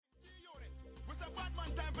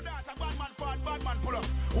Bad man pull up.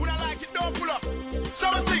 Who not like it, don't pull up. So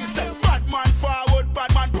we sing, say, bad man forward,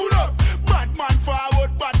 bad man pull up. Bad man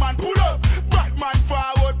forward, bad man pull up. Bad man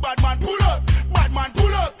forward, bad man pull up. Bad man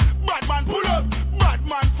pull up. Bad man pull up. Bad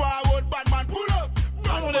man forward, bad man pull up.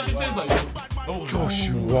 I don't know what that shit tastes like.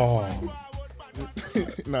 Joshua.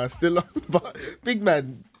 Nah, still on. But big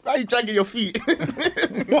man, why are you dragging your feet?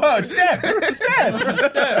 What? Step.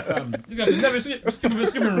 You guys never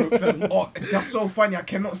skipping rope, fam. Oh, that's so funny. I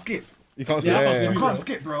cannot skip. You can't Yeah, skip. I can't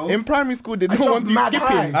skip, bro. In primary school, they I don't want jumped you mad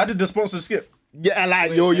skipping. high. I did the sponsored skip. Yeah,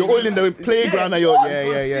 like you're all in the playground and you're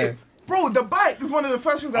yeah. Bro, the bike is one of the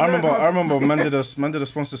first things I learned. I remember man did a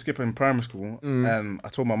sponsor skip in primary school, and I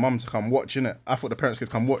told my mum to come watch, innit? I thought the parents could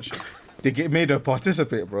come watch. They made her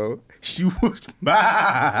participate, bro. She was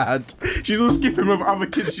mad. She's all skipping with other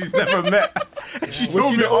kids she's never met. She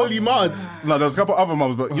told me the only mud. No, there was a couple other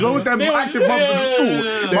mums, but you know what them active mums in the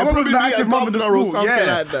school? My mum was an probably active a mum in the governor or school. something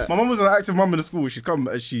Yeah, like that. my mum was an active mum in the school. She's come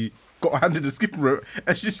and she got handed the skipping rope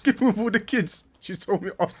and she's skipping with all the kids. She told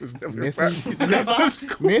me afterwards never Nathan,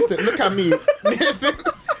 look at me. Nathan,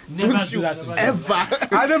 Never would do you that to me. ever?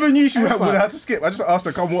 I never knew she would have had to skip. I just asked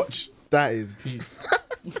her, come watch. That is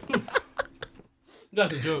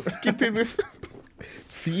That's a joke. skipping with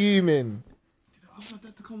fuming. I asked my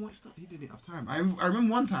dad to come watch stuff. He didn't have time. I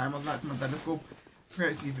remember one time I was like to my dad, let's go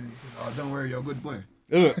parents' evening. He said, oh, don't worry, you're a good boy.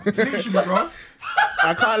 Literally, bro.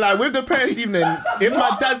 I can't lie. With the parents' evening, if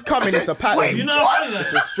my dad's coming, it's a pattern. Wait, Do you know how funny that It's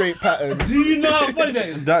is? a straight pattern. Do you know how funny that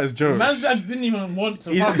is? That is jokes. Man's dad didn't even want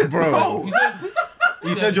to He- bro. He said,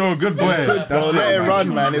 He said you're a good boy. Good, bro. That's Let it it.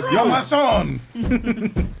 run, man. It's You're my son. no,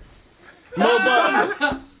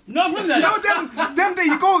 but no, from that. No, them day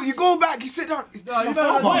you go back, you sit down. It's my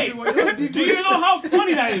father. Wait, do you know how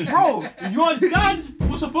funny that is? Bro. Your dad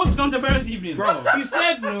was supposed to come to parents' evening. Bro. He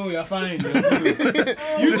said, no, you're fine. You're good.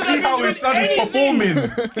 To see how his son is performing. You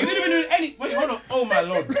didn't even do any. Wait, hold on. Oh, my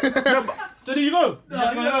Lord. So did you go?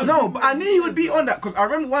 No, but I knew he would be on that because I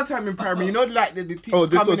remember one time in primary, you know, like the teachers oh,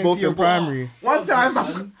 this come was in and both see your in books. primary.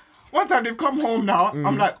 One time they've come home now.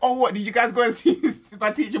 I'm like, oh, what? Did you guys go and see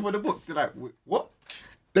my teacher for the book? They're like, what?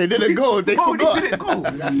 They didn't go. They Bro, forgot. they didn't go.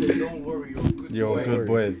 I said, don't worry, you're a good boy. You're a good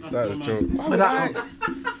boy. That is jokes. Why would I?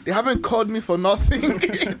 They haven't called me for nothing.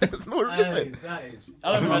 There's no reason. That is.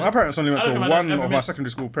 My parents only went I don't to think my one dad ever of my missed-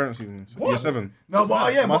 secondary school parents' evenings. What? Year 7. No,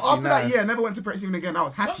 but yeah, but Must be after that nice. year, I never went to parents' evening again. I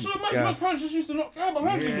was That's happy. so my Yeah. parents just used to not care about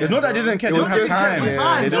parents' evening. It's not that they didn't care, they It didn't was have just- time.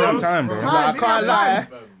 yeah. They didn't have time, bro. Time. Nah, I They can't didn't lie.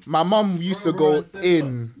 have My mum used to go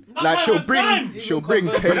in. Like she'll bring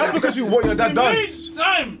But that's because you what your dad does. He made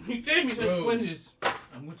time. He gave me said, when is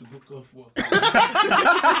I'm going to book off work.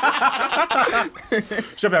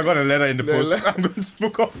 Shabby, I got a letter in the post. I'm going to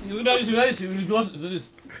book off. You know, this is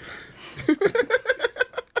this.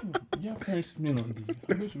 Yeah, parents, me not. I'm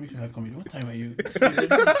going to make sure I come in. What time are you?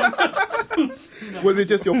 Was it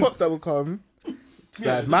just your pops that would come?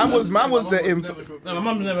 Sad. Man was the inf- No, my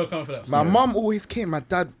mum never come for that. My mum always came. My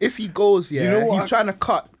dad, if he goes, yeah, You know what? he's trying to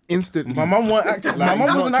cut instantly. My mum wasn't active. My Like, mum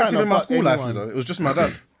he's wasn't not active trying in to my butt school life, anyone. you know. It was just my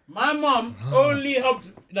dad. My mum only helped.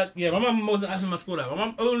 Like, yeah, my mum wasn't active in my school life. My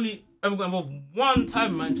mum only ever got involved one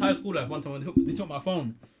time in my entire school life. One time when they took my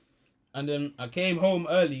phone, and then I came home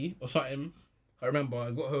early or something. I remember I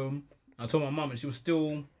got home. I told my mum, and she was at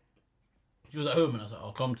home, and I was like,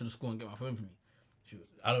 "I'll come to the school and get my phone for me."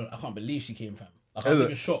 I can't believe she came, fam. I was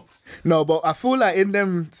even shocked. No, but I feel like in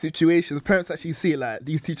them situations, parents actually see it like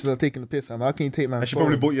these teachers are taking the piss, fam. How can you take my And she phone?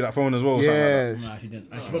 probably bought you that phone as well. Or Yeah, Nah, she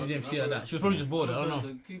didn't. And she probably didn't feel like that. She was probably just bored. I don't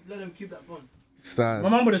know. Let them keep that phone. sad. My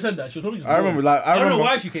mum would have said that. She was probably just I bored. remember, like, I don't know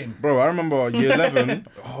why she came. Bro, I remember year 11.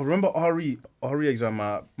 Remember RE exam?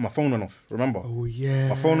 My phone went off. Remember? Oh yeah.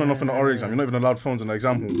 My phone went off in the RE exam. You're not even allowed phones in the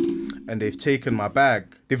exam hall. And they've taken my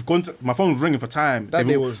bag. They've gone to my phone was ringing for time. That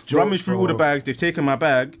day They've was rummaged jokes, through all the bro. bags. They've taken my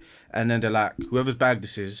bag, and then they're like, whoever's bag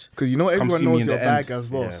this is. Because you know come everyone see me knows in your the end. bag as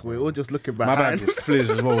well, Yeah, so we're all just looking My behind. bag was Fliz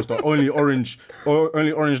as well. It's the only orange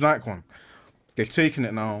Nike one. They've taken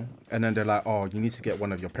it now, and then they're like, "Oh, you need to get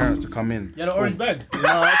one of your parents to come in." You had an orange bag.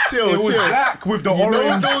 Nah, chill, It was chill. black with the You know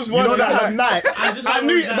orange. those You ones know that have that Nike. just I had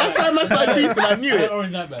knew orange it. That's Nike. why my side creasing. I knew I had it. an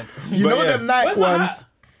orange night bag. You But know yeah. them Nike Where's my ones. hat?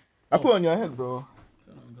 I put on your head, bro.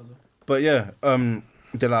 But yeah,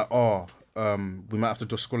 they're like, "Oh, we might have to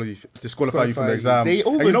disqualify you from the exam." They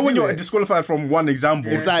And you know when overdo you're it. disqualified from one exam,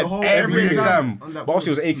 It's like every exam. on that But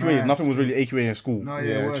obviously it was board. AQA. Nah. Nothing was really AQA in school. No,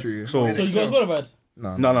 Yeah, it was. true. So So you guys got a bad?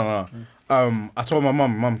 no. I told my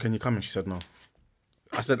mum, can you come? And she said no.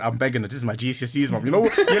 I said, I'm begging her. This is my GCSEs, mum. You know,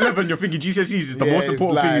 year 11, you're thinking GCSEs is the most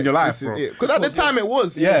important thing in your life, bro. Because at the time it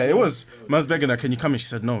was. Yeah, it was. Man's begging her, can you come? And she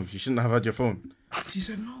said, no, you shouldn't have had your phone. She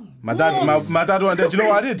said no. My dad wasn't there. Do you know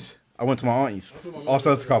what I did? I went to my auntie's. Asked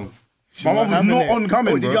her to come. My mum was not on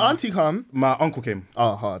coming, Oh, did bro. your auntie come? My uncle came.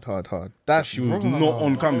 Oh, hard. That's She was raw. not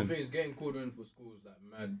on I coming. think getting called in for school is like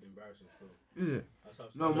mad embarrassing still. Is it? That's how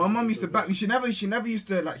No, my mum used to back me. She never used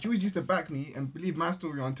to like. She always used to back me and believe my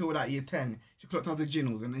story until like year 10. She clocked us as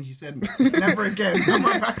Ginnels and then she said, "Never again. I'm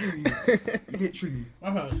not backing you." Literally.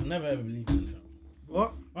 My parents never ever believed me. Fam.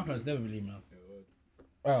 What? My parents never believed me.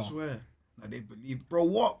 I Wow. swear. No, they believe, bro.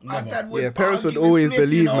 What? My Never. dad would. Yeah, parents would argue with always Smith, you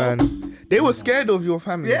believe, know? man. They were scared of your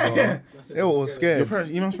family. Yeah. Bro. They were all Your scared.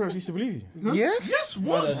 parents, your man's parents used to believe you. Yes. Yes. My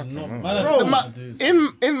What? dad not. My Bro, dad Ma- not do this.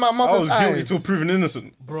 in my I mother's was guilty eyes. till proven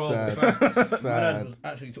innocent. Bro, Sad. my dad Sad. was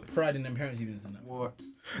actually took pride in them parents even and that. What?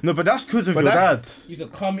 No, but that's because of But your that's- dad. He used to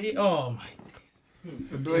come in. Oh my.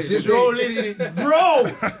 Just Strolling in. Bro!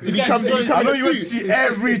 Did he come? Did he I come know in you a went to suit? see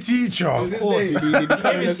every teacher. Of course. Did he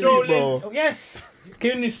come in a suit, Strolling. bro? Yes.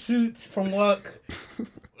 Came in his suit from work.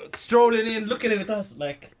 Strolling in, looking at the class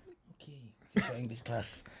like, okay, this is your English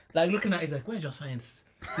class. Like looking at it, like, where's your science?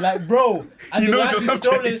 Like, bro, and He they were knows your actually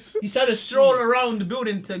strolling. subjects. He's trying to stroll around the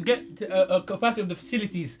building to get to, a capacity of the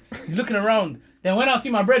facilities. He's looking around. Then when I see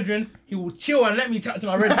my brethren, he will chill and let me chat to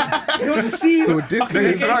my brethren. He wants to see. So this The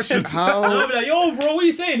is interaction. And how. I'll be like, yo, bro, what are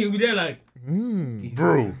you saying? He'll be there like,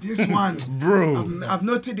 Bro. This one. Bro. I've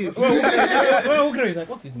noted it. He's like,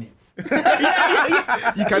 what's his name? You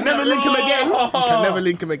can never link him again. You can never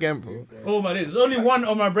link him again, bro. Oh my days. There's only one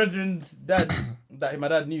of my brethren's dads that my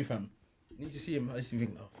dad knew, fam. You need to see him. I used to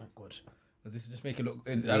think, oh, thank God. Because this just make it look.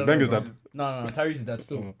 I don't know, Benga's bro. dad. No, Tyrese's dad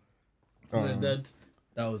still. Oh. His dad,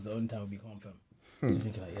 that was the only time we become fam. So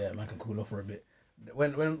thinking like, yeah, man can cool off for a bit.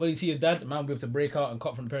 When you see his dad, man will be able to break out and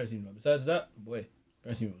cut from the parents' team. Besides that, boy,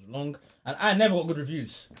 parents' team was long. And I never got good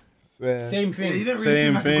reviews. Swear. Same Yeah, thing. you didn't really Same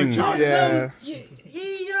seem like a thing. good child. Yeah.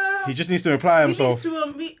 He just needs to apply himself. He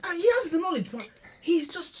has the knowledge, but he's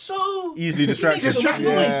just so Easily distracted. He makes so much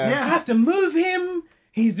Distracted, noise. yeah. I have to move him.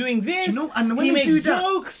 He's doing this. Do you know, and when he they makes do that-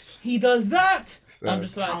 jokes. He does that. So, I'm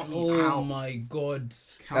just like, count me oh out. my God.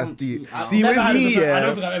 That's Count deep. me out. See, Never with had a me, good- I don't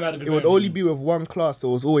yeah, think I've ever had a good it would parent. only be with one class, so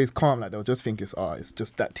it was always calm. Like they'll just think it's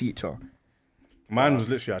just that teacher. Mine was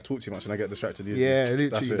literally, I talk too much and I get distracted easily. Yeah,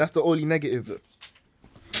 literally. it. That's the only negative. My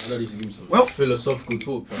dad used to give me some Well- philosophical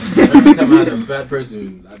talk. Fam. Every time I had a bad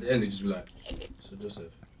person, at the end, he'd just be like, so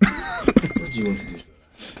Joseph, what do you want to do?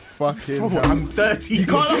 Fucking. Bro, I'm 30. You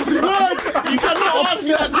cannot ask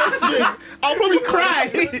me that question. I'll probably cry.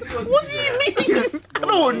 What do you mean? I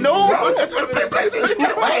don't know.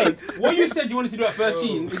 What you said you wanted to do at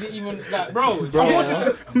 13, is it even like, bro?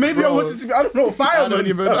 Maybe I wanted to be, I don't know, I fireman. don't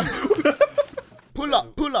even know. Pull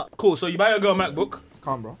up. Cool, so you buy a girl a MacBook.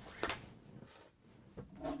 Calm, bro.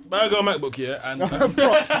 Buy a girl a MacBook, yeah, and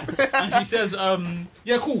and she says,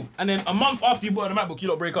 yeah, cool. And then a month after you bought her the MacBook, you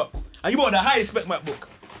lot break up. And you bought the highest spec MacBook.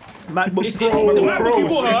 MacBook It's Pro. the MacBook you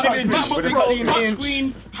bought her, 16 inch. MacBook 16 touch inch.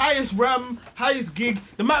 screen, highest RAM, highest gig.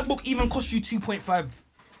 The MacBook even cost you 2.5.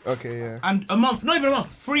 Okay, yeah. And a month, not even a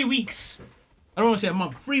month, 3 weeks. I don't want to say a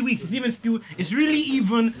month, 3 weeks. It's really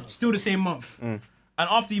even still the same month. And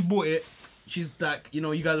after you bought it, she's like, you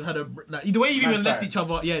know, you guys have had the way you've even left each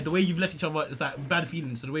other. Yeah, the way you've left each other, it's like bad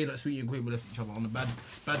feelings. So the way that Saweetie and Quavo left each other on the bad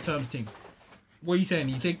terms thing. What are you saying?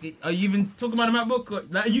 Are you even talking about the MacBook? Or,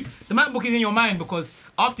 like, the MacBook is in your mind because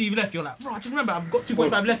after you've left, you're like, bro, I just remember I've got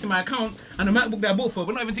 2.5 less in my account and the MacBook that I bought for,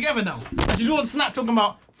 we're not even together now. And she's all snap talking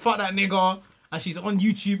about fuck that nigga. And she's on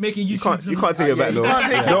YouTube making YouTube. You can't take it back, though. can't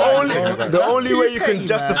take it back. The only way you petty, can man.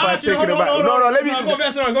 justify Actually, taking it back. No, let me. Go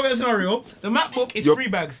back to the scenario. The MacBook is free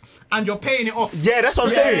bags and you're paying it off. Yeah, that's what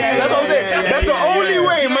I'm saying. That's what I'm saying. That's the only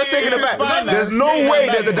way man's taking it back. There's no way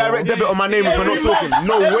there's a direct debit on my name if we're not talking.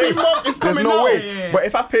 No way. There's no way. But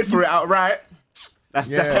if I paid for it outright, that's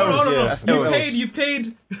No, L's. no. That's You've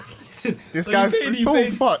paid. Listen, This so guy's you so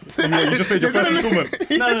paid- fucked. Yeah, you just paid your first installment.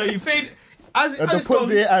 No, you paid. As it's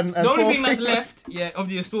deposit gone, and the only 12 thing that's left, of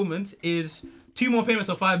the installment is 2 more payments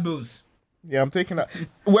of 5 bills. Yeah, I'm taking that.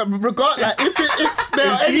 Well, regardless, if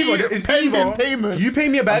there are any It's pending either payments, you pay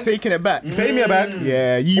me a I'm bag, taking it back. you pay me a bag,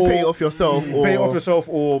 Yeah, you Or pay it off yourself. you or pay it off yourself,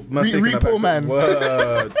 or man's taking it repo back. man.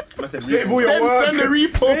 Word. Save all your Send work. the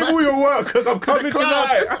repo Save man. all your work, because I'm coming cloud.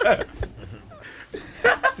 tonight.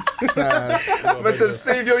 Sad. Man said,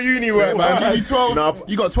 save your uni work, Man, man. give you 12. Nah,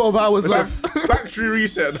 You got 12 hours left. Factory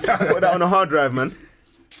reset. put that on a hard drive, man.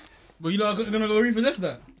 But you lot are gonna go repossess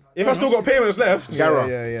that? If I still got payments left, Gara,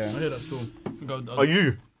 Yeah. I hear that still. are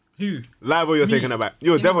you Who? live or you're Me. taking it back?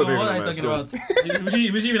 You're definitely What are taking you it talking back. about?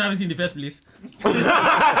 Was you even having in the first place?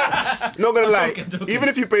 Not gonna lie, I'm joking. even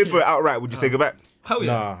if you paid for it outright, would you take it back? Hell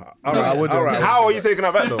yeah. Nah, No, I alright, wouldn't. alright. How are you taking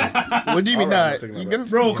that back though? What do you mean Alright, that? I'm taking You that gonna-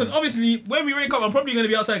 Bro, because obviously when we wake up, I'm probably gonna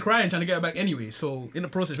be outside crying trying to get her back anyway. So in the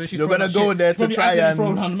process, when she's You're throwing gonna that go shit, there she's to probably try accidentally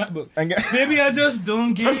and- throw down the MacBook. and get- Maybe I just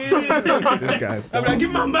don't get it. This guy's I'm like,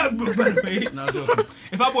 give my MacBook back, mate. Nah, I'm joking.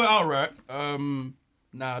 If I bought it outright,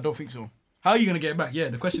 nah, I don't think so. How are you gonna get it back? Yeah,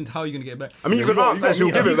 the question is how are you gonna get it back? I mean, you can ask and she'll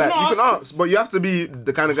give it You back. can You can ask, but you have to be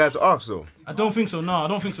the kind of guy to ask though. I don't think so. No, I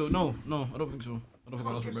don't think so. No, I don't think so. I don't think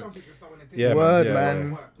I'll ask Give it back. something to someone and take Yeah, it. Word, yeah.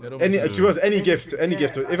 man. Yeah, I don't Any, think so. to us, any gift.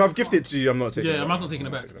 If I've gifted to you, I'm not taking it. Yeah, back. man's not taking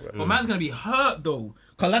it back. But man's gonna be hurt though.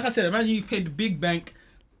 Cause like I said, imagine you paid the big bank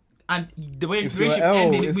and the way the It's your relationship L.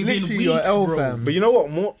 ended It's within literally weeks, your L, bro. fam. But you know what?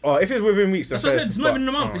 More if it's within weeks, That's what I said. It's not even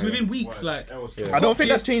a month. It's within weeks. Like, I don't think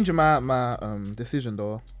that's changing my decision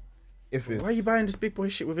though. If it's Why are you buying this big boy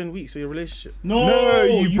shit within weeks of your relationship? no,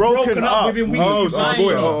 you broken up. within weeks. Oh, you so buy it's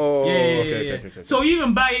going- it. oh, yeah, okay. So you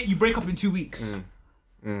even buy it, you break up in 2 weeks.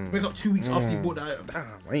 Break up 2 weeks after you bought the item. Damn,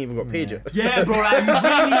 I ain't even got paid yet. Yeah, bro,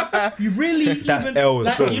 like you really That's even, L's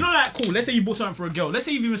like, though. you know, like, cool. Let's say you bought something for a girl. Let's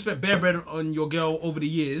say you've even spent bare bread on your girl over the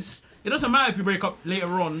years. It doesn't matter if you break up later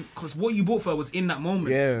on, because what you bought for her was in that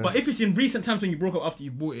moment. Yeah. But if it's in recent times when you broke up after you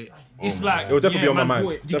bought it, it's like It will definitely be on my man mind.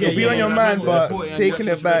 bought it. You Definitely get- be on your like, mind, man but bought it and taking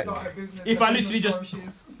that's it back. Start a business, If I literally just-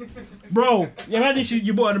 flourishes. Bro, imagine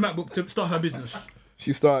you bought her the MacBook to start her business.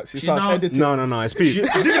 she starts now- editing. No, it's peak.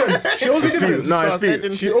 Dividends. She owes me dividends. No, it's Start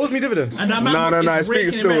peak. She owes me dividends. And that No, MacBook no, is it's big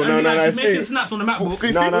raking still. in, and No, she's it's making big. snaps on the MacBook.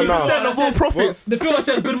 50% of all profits. The filter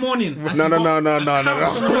says good morning. and No,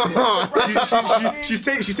 she's got- no. She's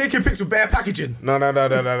taking pics with bare packaging. No. And without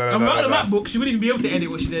the MacBook, she wouldn't even be able to edit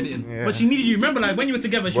what she's editing. But she needed you. Remember, like when you were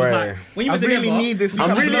together, she was Boy. like, when you I were together, really need this.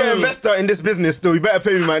 I'm really an investor in this business still. You better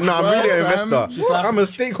pay me, man. No, I'm really an Well, fam. investor. I'm a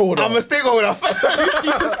stakeholder. I'm a stakeholder.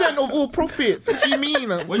 50% of all profits. What do you mean?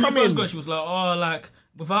 when you Come first in. got, she was like, oh, like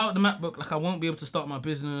without the MacBook, like I won't be able to start my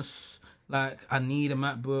business. Like I need a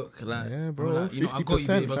MacBook. Like, Yeah, bro, I'm like, you know, I got you,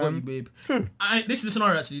 50%, babe. I got you, babe. This is the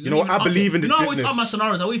scenario actually. You know what? I believe in this You know, I always business. up my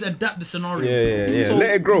scenarios. I always adapt the scenario. Yeah. So-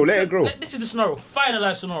 Let it grow. This is the scenario.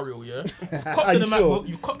 Finalized scenario. Yeah. You've copped to the Are you MacBook. sure?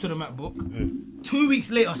 You copped to the MacBook. 2 weeks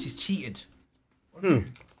later, she's cheated.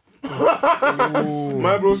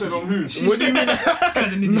 My bro said on who? What do you mean?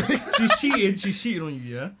 Guy's an idiot. She's cheated on you,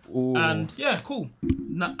 yeah? Ooh. And yeah, cool.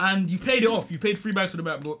 And you paid it off. You paid 3 bags for the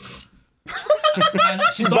MacBook. And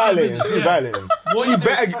she's Violating. She's violating. What She you do-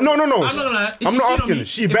 better. No. I'm not gonna lie. If I'm she not cheated on asking. me-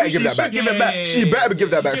 She if better give that should back. give it back. She better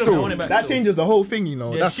give that back She cheated on me, I still. want it back That still. changes the whole thing, you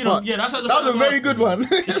know. Yeah, That's she don't- fucked. yeah, that's That was a very good one.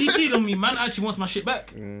 If she cheated on me, man actually wants my shit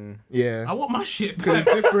back. Yeah. I want my shit It's back.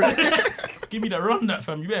 different. Give me that run, that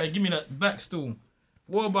fam. You better give me that back still.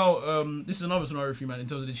 What about this is another scenario for you, man, in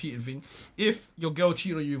terms of the cheating thing. If your girl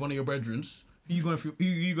cheated on you with one of your brethrens, who you going for? Who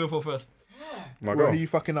you going for first? My What, girl. are you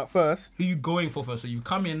fucking up first? Who you going for first? So you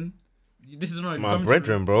come in. This is another. My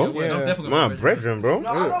brethren, bro. Yeah, well, I'm Yeah. definitely My going for brethren, bro. No,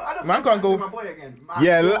 I don't Man can't go- my boy again. My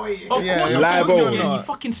Yeah, boy. Of course, Yeah, of liable. course, yeah. You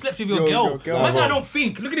fucking slept with your girl. girl. Why I don't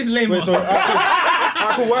think? Look at this lame. Wait, so bro, why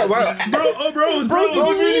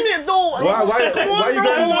mean it though. you going?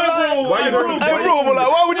 Why you going? Hey, bro, but like,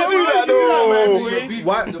 why would you do that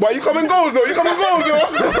though? Why you come and goes though? You come and goes though.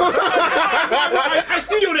 I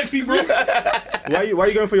studio next week, bro. Why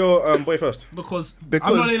you going for your boy first? Because I'm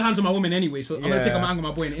Because- not laying hands on my woman anyway, so I'm gonna take my hand on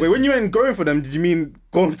my boy. In Wait, when you ain't going for them, did you mean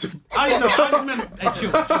going to? I just meant, hey,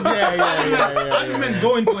 chill. I just meant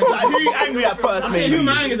going for it. Like, Who you angry at first, I'm saying maybe?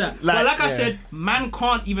 who my anger is at. But like I yeah. said, man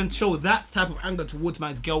can't even show that type of anger towards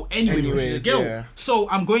man's girl anyway. Because she's a Anyways, girl. yeah. So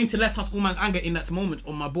I'm going to let us all man's anger in that moment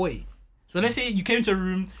on my boy. So let's say you came to a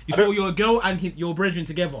room, you saw your girl and your brethren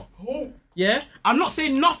together. Yeah? I'm not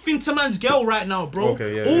saying nothing to man's girl right now, bro.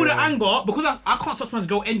 Okay, yeah, all yeah, the anger, because I can't touch man's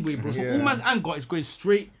girl anyway, bro. So Yeah. all man's anger is going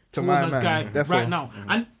straight To towards my man's man, guy therefore. right now.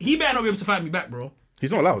 And he better not be able to fight me back, bro.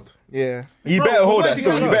 He's not allowed. Yeah. You Bro, better hold what that is he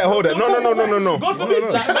still. gonna You do? better hold that. No. God forbid.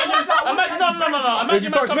 Like, imagine, no.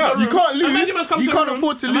 Imagine man's coming to a room. You can't lose. Imagine man's coming You to a can't room.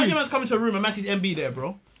 afford to Imagine lose. man's coming to a room and man sees MB there,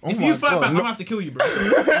 bro. If my you fight God. back, I'm gonna have to kill you, bro.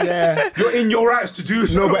 Yeah. You're in your rights to do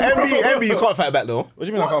so. No, but MB, you can't fight back though. What do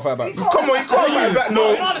you mean I can't fight back? Come on, you can't fight back. No,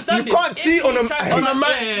 You don't understand you it. can't cheat on a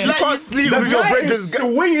man. You can't sleep with your brethren's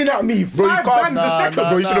girl. swinging at me. Bro, you 5 can't. bangs a second,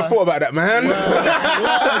 bro. You should have thought about that, man.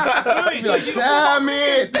 Damn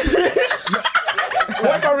it.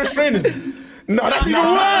 What if I restraining? No, that's even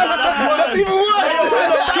worse. That's even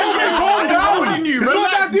worse. Calm down. You.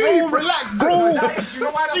 Relax, bro. Relax,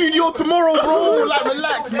 bro. Studio tomorrow, bro. Like,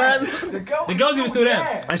 relax, man. The girl's even still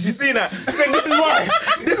there. And she's seen that. She's saying, this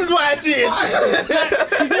is why I cheated.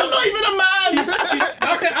 You're not even a man.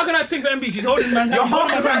 How can I sing for MB? She's holding man's hand. Your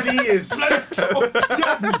hospitality is. Let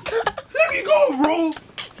me go, bro.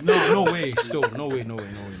 No way. Still, no way.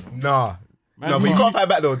 Nah. No, but you can't fight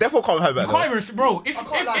back though. Definitely can't fight back. You can't even, bro.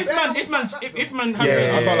 If man, I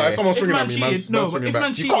can't lie. If someone's swinging at me, man, cheated, no, but if man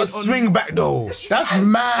You cheated can't swing back though. That's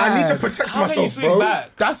mad. I need to protect how can you myself, swing bro.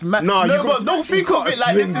 back? That's mad. No, you but don't think of it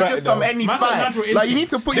like this is just some any Man's got fight. natural Like you need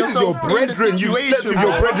to put This is your yourself in the brethren. You slept with situation.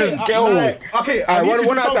 your brethren's girl. Okay, Alright,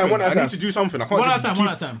 one at a time, one at a I time. need to do something. I can't One at a just time, keep.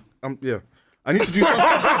 one at a time. Yeah. I need to do something.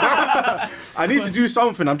 I need to do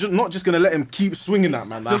something. I'm just not just gonna let him keep swinging that,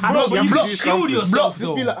 man. Like, Bro, but you have to got do killed something. yourself,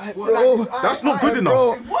 Just be though. like, bro. That's not good enough.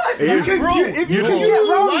 Bro. What? If you can Bro, get, if you you can know- get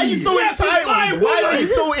Why are you so Slept with my entitled? Why are you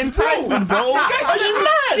woman. so entitled, bro? Are you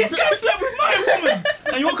mad? This guy slept with my woman,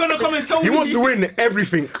 and you're gonna come and tell He me wants to win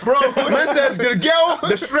everything, bro. Man said the girl,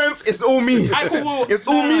 the strength, it's all me. It's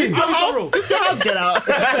all me. It's your house. It's your house, get out.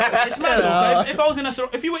 It's mad though. If I was in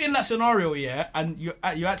if you were in that scenario, yeah, and you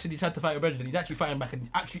actually tried to fight your brother, and he's actually fighting back, and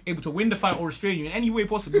he's actually able to win the fight or restrain you in any way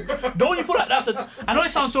possible, don't you feel like that's a? I know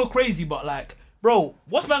it sounds so crazy, but like, bro,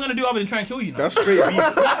 what's man gonna do other than try and kill you now? That's straight beef.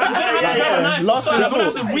 I'm gonna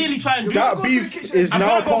have to really try and do That it. beef is I'm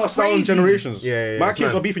now gonna go passed down crazy. generations. Yeah, My it's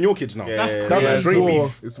kids mad. are beefing your kids now. That's That's crazy. straight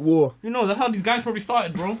beef. It's war. You know, that's how these guys probably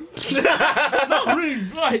started, bro. No, really,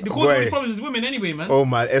 like, the cause of Boy. these problems is women anyway, man. Oh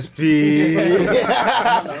my SP.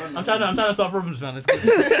 I'm trying to start problems, man. It's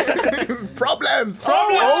good. Problems.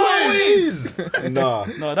 Always. Nah.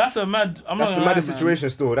 No, that's a mad. I'm That's not the gonna maddest lie, man. situation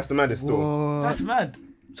still. That's the maddest still. That's mad.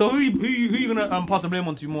 So who you gonna pass the blame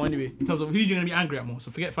on to more anyway? In terms of who you gonna be angry at more?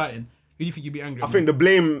 So forget fighting. Who do you think you'd be angry at? I think the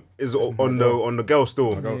blame is on the girl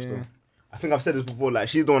still. Still. I think I've said this before. Like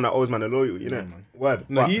she's the one that owes man a loyalty, you know. Word.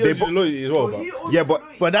 No, But he they is bo- loyalty as well, but. Yeah, but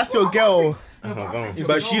But that's your girl.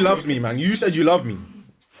 But she loves me, man. You said you love me,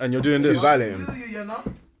 and you're doing this. she's violating.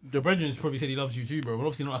 the brethren probably said he loves you too, bro. Well,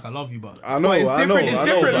 obviously not like I love you, but I know, But it's I know, different. It's I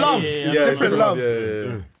know, different but- love. yeah, It's Yeah, different love.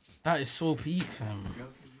 Yeah. that is so peak, fam.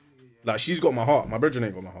 Like she's got my heart. My brethren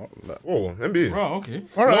ain't got my heart. Like, Oh, MB. Bro, okay.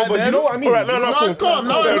 All right, but then. you know what I mean. All right, no, No, it's calm.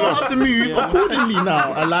 Now I know how to move accordingly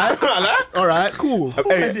now. Alive? All right, cool.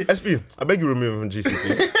 Hey, SP, I beg you remove him from GC,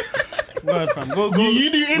 please. Word, fam. Go. You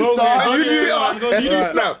do Go, Insta, go, you do go, Twitter. go, SP go.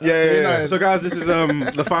 snap. Yeah. So guys, this is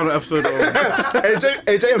the final episode of Hey,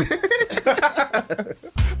 JM.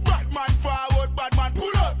 Batman forward, Batman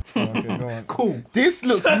pull up. Cool. This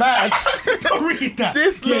looks mad. Don't read that.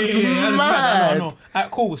 This looks mad. No.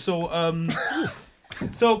 Alright, cool. So cool.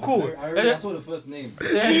 I already saw the first name.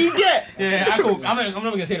 You get? Yeah, alright, cool. I'm never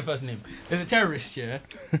gonna say the first name. There's a terrorist, yeah,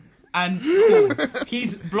 and cool.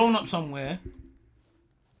 He's blown up somewhere.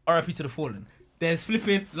 RIP to the fallen. There's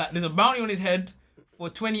flipping there's a bounty on his head for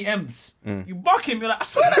 20 M's. You buck him, you're like, I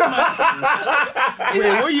swear that's man. Wait,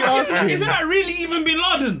 what are you asking? Isn't that really even Bin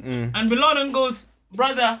Laden? And Bin Laden goes,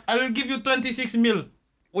 brother, I will give you 26 mil.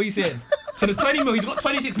 What you saying? So the 20 mil, he's got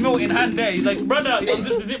 26 mil in hand there. He's like, brother, he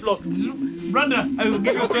unzips the ziplock. Brother, I will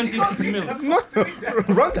give you 26 mil.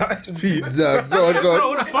 run that SP. Yeah, go on. Bro,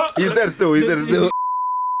 what the fuck? He's dead still. No.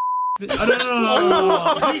 Read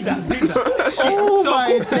that. Oh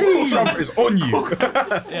my days. Trump is on you.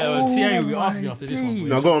 Yeah, well, see how we after you after this one.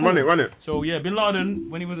 No, go on, run it. So yeah, Bin Laden,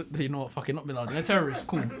 when he was, you know what, fucking not Bin Laden, a terrorist,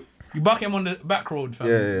 cool. You buck him on the back road, fam.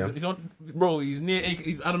 Yeah. He's on, bro, he's near,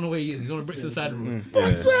 I don't know where he is, he's on the Brixton side road.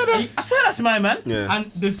 I swear I swear that's my man. Yeah.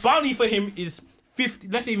 And the bounty for him is 50,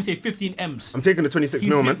 let's even say 15 M's. I'm taking the 26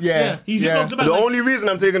 mil, man. He's Yeah. ziplocked the back. The like- only reason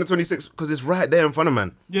I'm taking the 26 because it's right there in front of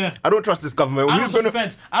man. Yeah. I don't trust this government. I Who's don't gonna?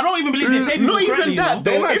 defense. I don't even believe they pay people Not correctly, even that you know?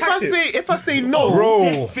 though. might tax If I say no, Bro.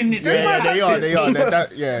 Definitely. they are.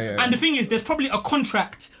 Yeah. And the thing is, there's probably a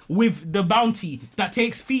contract with the bounty that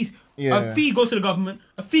takes fees. Yeah. A fee goes to the government.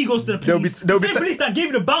 A fee goes to the They'll police. be- they'll the be same police that gave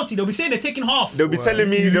you the bounty, they'll be saying they're taking half. They'll be telling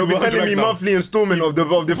me monthly installment of the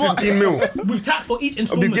 15 mil. With tax for each They'll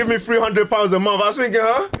be installment. giving me £300 a month. I was thinking,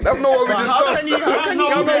 huh? That's not what we But how can you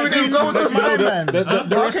discussed. go to my man?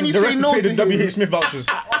 How can you say no to The him? WH Smith vouchers.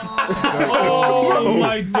 Oh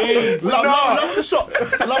my days. Love to shop.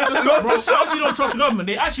 Love to shop. Bro, actually don't trust the government.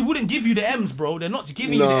 They actually wouldn't give you the M's, bro. They're not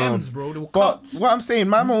giving you the M's, bro. They will But cut. what I'm saying,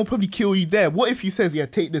 my man will probably kill you there. What if he says, yeah,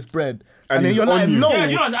 take this bread? And then he's you're like, on you. no. Yeah,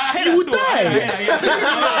 you know, I hear You that would too. I die. hear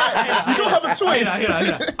that. You don't have a I choice. hear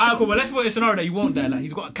that. Alright, cool. But let's put a scenario that you won't die. Like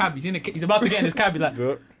he's got a cab. He's about to get in his cab. He's like,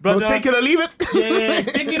 Bro, brother, take it or leave it. yeah,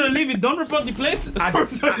 take it or leave it. Don't report the plate. Stop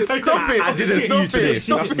it. I didn't see you today.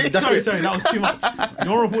 Stop it. Sorry, that was too much.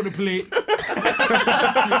 Don't report the plate.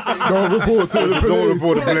 Don't report to the Don't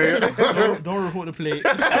report the player. Don't report the plate.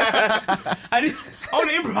 I want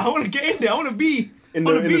to improv. I want to get in there. I want to be In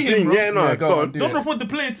I wanna the be him, scene. bro. Yeah, no, Yeah, go on. Don't report the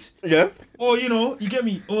plate. Yeah. Or you get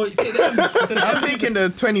me. Or take the M's. I'm taking the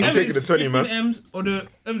 26. Taking the 20, man. M's or the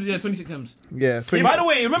M's, 26 M's. Yeah, 20. By the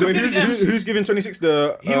way, remember Who's giving 26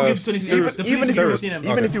 the? He will give 26. Even if terrorist.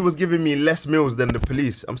 he was giving me less meals than the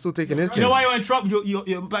police, I'm still taking his You team. know why you're in trouble?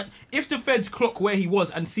 But if the feds clock where he was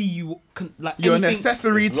and see you, You're an anything,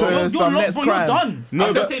 accessory to you're some not, next bro, crime. you're done. No,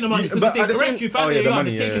 Instead of but- taking the money, because but if at they the arrest same- you, found oh, where yeah, you the are,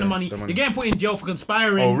 money, they're taking yeah, the money. the money. You're getting put in jail for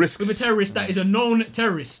conspiring Oh, risks. with a terrorist that is a known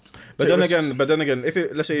terrorist. But then again, if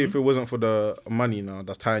let's say if it wasn't for the money now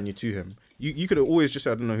that's tying you to him, you could have always just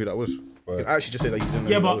said I don't know who that was. You could actually just say that you didn't know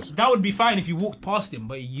Yeah, who that but was. that would be fine if you walked past him,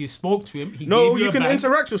 but you spoke to him. He No, gave you you a can bag,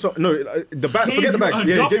 interact with something. No, the bag. gave Forget the you bag. a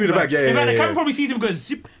Yeah, he gave me the duffel bag. Yeah, In fact, the yeah, camera yeah. probably sees him going,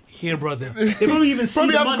 zip, here, brother. They probably even see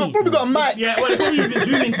Probably the got- money. probably got a mic. Yeah, well, they probably even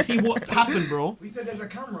zoom in to see what happened, bro. We said there's a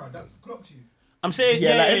camera that's clocked you. I'm saying,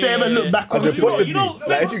 Yeah, like if they ever look back on As the in you know, possibly, you know,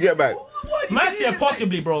 like if you get back. Man said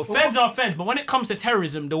possibly, bro. Feds are feds, but when it comes to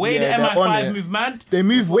terrorism, the way Yeah, the they're on MI5 it. move mad, They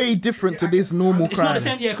move way different to this normal it's not crime. the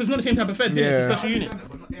same. Yeah, because it's not the same type of feds. It's Yeah. a special unit.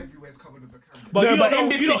 But not everywhere's covered with a camera. But, No, you, but don't in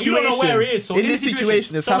know, this you don't know where it is. So in this this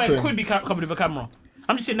situation, it's somewhere happened. could be covered with a camera.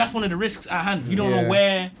 I'm just saying that's one of the risks at hand. You don't Yeah. know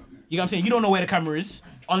where. You know what I'm saying? You don't know where the camera is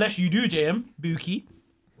unless you do, JM Buki.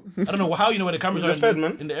 I don't know how you know where the cameras He's are a fed,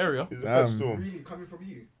 man. in the area. Really coming from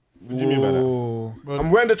you. What do you mean by that? Oh.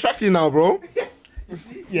 I'm wearing the trackie now, bro.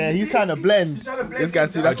 Yeah, he's trying to blend. He's trying to blend This guy,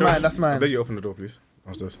 things see, out. that's mine, that's I mine. beg you, open the door, please.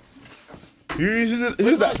 Downstairs.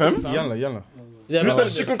 Who's that, fam? Yalla. Yeah, You said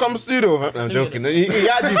she can come to studio, man. I'm joking. He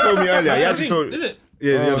actually told me earlier. He actually told Is me. it?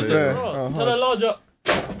 Yeah, Oh, yeah. yeah. Bro, tell her larger.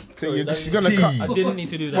 So she's gonna cut. I didn't need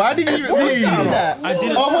to do that. Why didn't you do that? I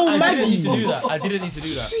didn't. A whole I didn't Maggie. need to do that. I didn't need to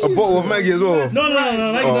do that. A bottle of Maggie as well. No.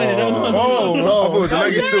 Maggie, I thought it was a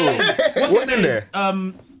Maggie still. What's in there?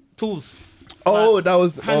 Tools. Oh, that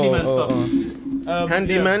was Handyman stuff.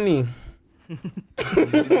 Handy yeah. manny.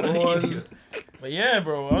 But yeah,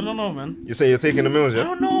 bro, I don't know, man. You say you're taking the meals, I yeah?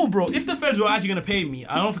 don't know, bro. If the feds were actually gonna pay me,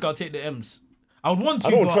 I don't think I'll take the M's. I would want to.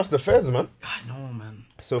 I don't but trust the feds, man. I know, man.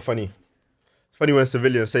 So funny. It's funny when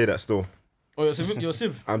civilians say that still. Oh, you're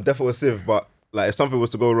civ. I'm definitely a civ, but like if something was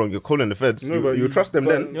to go wrong, you're calling the feds. No, you, but you trust them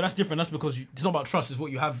then. Yeah, that's different. That's because it's not about trust. It's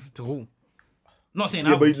what you have to hold. Not saying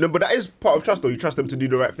Yeah, I would. but that is part of trust though. You trust them to do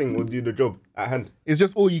the right thing or do the job at hand. It's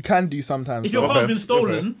just all you can do sometimes. If your Okay, car's been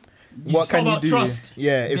stolen, What it's not can you about do? trust.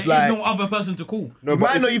 Yeah, it's there like is no other person to call. No, you but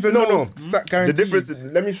might if- not even no, know. no. The Guaranteed. difference is,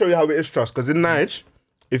 let me show you how it is trust. Because in Nige,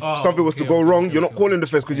 if Oh, something was to okay, go okay, wrong, okay, you're not okay. calling the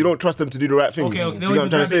feds because you don't trust them to do the right thing. Okay, Do okay. you They get what I'm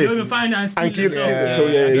trying to don't even say? find it and steal And keep, it themselves. so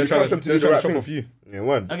yeah, They're you trying trust them to do the to right shop thing. off you. Yeah,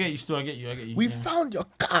 one. I get you, still. I get you. We yeah. found your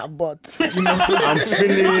car, but you know, I'm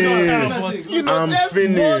finished. you know, I'm just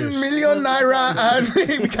finished. 1 million naira, and we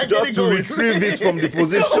can get Just it to going. retrieve this from the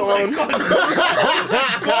position.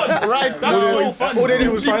 Right, That's so funny. All they did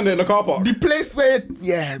was find it in the car park. the place where,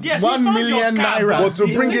 Yes, we 1 found your million car, naira. But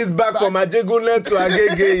to bring it back from Ajegunle to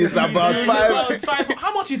Agege is about five.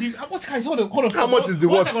 How much is the? What can you hold on? How much is the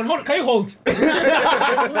One what? second, hold. Can you hold?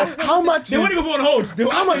 How much They won't is even go on hold. They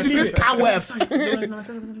will how much is actually this leave it. car worth?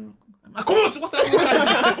 Come on, what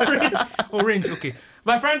the Orange, okay.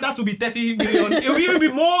 My friend, that will be 30 million. It will even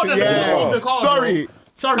be more than the cost of the car. Sorry. bro.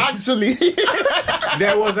 Sorry. Actually,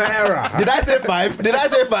 There was an error. Did I say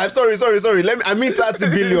five? Sorry. I mean 30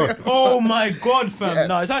 billion. Oh my god, fam.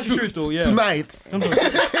 No, it's actually true though, yeah. tonight. Do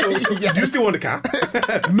you still want the car?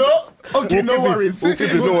 No. Okay, no worries. We'll keep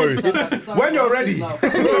it, no worries. When you're ready.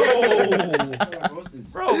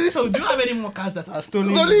 Bro, so do you have any more cars that are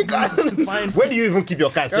stolen? Stolen cars? Fine. Where do you even keep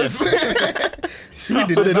your car safe? So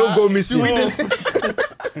So they don't go missing.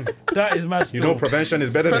 That is mad. You know prevention is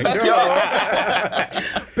better than cure.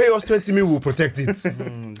 Pay us 20 mil, we'll protect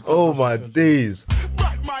it. Oh my days.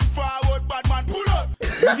 Batman forward, Batman pull up.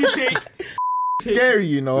 Would you take, Scary,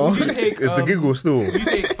 you know. would you take, It's the giggle still. would you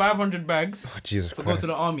take 500 bags Jesus to go Christ. to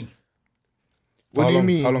the army What do you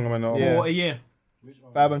mean? How long am I now? Yeah. for a year?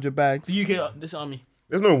 500 bags. The UK, this army.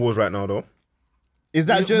 There's no wars right now though. Is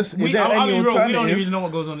that just? Is there I'll any be real, we don't alternative? really know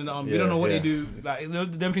what goes on in the army. We don't know what they do. Like,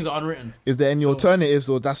 them things are unwritten. Is there any alternatives,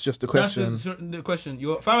 or that's just the question? That's the question.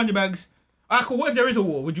 You got 500 bags. Ah, cool. What if there is a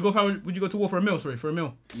war? Would you go to war for a meal? Sorry, for a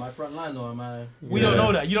meal. My front line or am I? We don't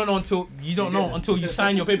know that. You don't know until you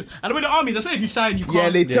sign your papers. And with the armies, that's why if you sign, you can't. Yeah,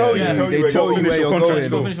 they tell Yeah. you. They tell you finish where your you're contract, Just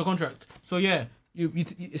go going. finish your contract. So yeah,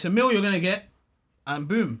 it's a meal you're gonna get, and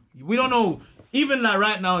boom. We don't know. Even like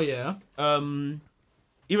right now, yeah.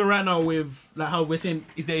 Even right now with like how we're saying,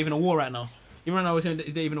 is there even a war right now? Even right now we're saying,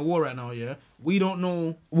 is there even a war right now? Yeah. We don't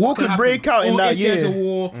know. War what could happen, break out in or that if there's a year.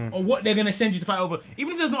 war, or what they're gonna send you to fight over.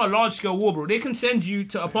 Even if there's not a large scale war, bro, they can send you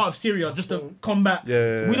to a part of Syria just to combat.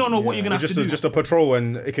 Yeah. We don't know what you're gonna have to do. Just a patrol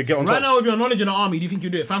and it could get on top. Right now, with your knowledge in the army, do you think you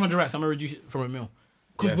do it? 500 racks, I'm gonna reduce it from a meal.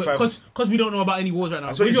 Because we don't know about any wars right now.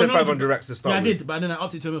 I swear you With your said knowledge- 500 racks to start Yeah, I with. did, but then I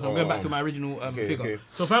upped it to a million, so I'm going back to my original figure. okay.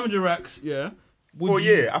 So 500 racks, yeah. Oh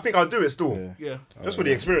yeah, I think I'll do it still. Yeah. Just for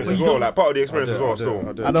the experience But as you well, don't- like part of the experience as well. Still.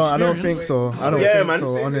 I don't think so. I don't Yeah, think man.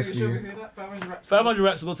 so, honestly. 500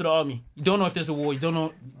 racks to go to the army. You don't know if there's a war. You don't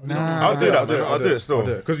know. I'll do that. I'll do it still.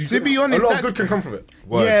 Because To be honest, a lot that- of good can come from it.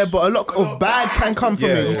 Yeah, but a lot of bad can come from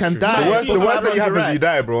Yeah, it. You it's can true. die. The worst for that you 500 have is you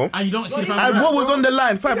die, bro. And you don't see the 500 And racks. what was on the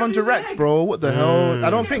line? 500 racks, bro. What the hell? I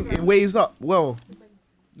don't think it weighs up well.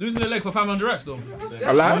 Losing a leg for 500 racks, though.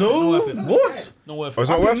 I lie. No. Worth it. What? Not worth Oh, it. it's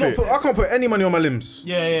not worth it. I can't put any money on my limbs.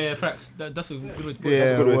 Yeah, facts. That's a good way to put it.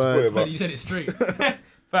 Yeah, Good way to word. put it, But but you said it straight.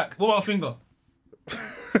 Fact. What about a finger?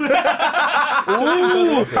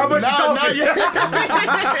 How much you talking?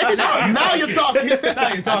 Now you're talking. Now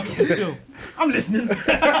you're talking still. I'm listening.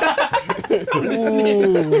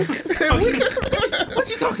 What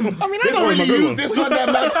you talking about? I mean, I don't really use this one that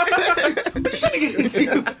much.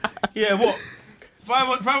 Yeah, what?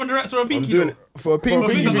 500 racks for a pinky? I'm doing it For a pink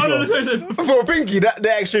For a pinky. pinky? No. for a pinky. That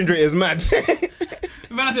exchange rate is mad.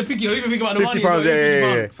 When I said pinky, I don't even think about the money. £50, It's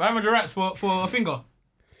yeah. £50. 500 racks for a finger.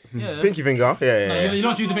 Yeah. Pinky finger. No, Yeah. you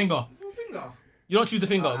don't choose the finger. You don't choose the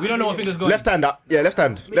finger. We don't know what finger's going. Left hand up. Yeah, left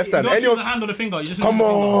hand. Left You hand. don't choose Anyone? the hand or the finger. You just Come choose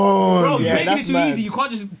the finger. on. Bro, you're Yeah, making it that's too mad. easy. You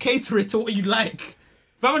can't just cater it to what you like.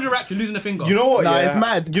 500 racks, you're losing the finger. You know what? Nah, yeah? it's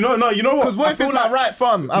mad. You know what? Because what if it's my right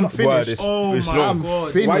thumb? I'm Word, finished. it's- Oh it's my long.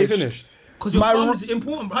 god. Finished. Why are you finished? Because your My thumb's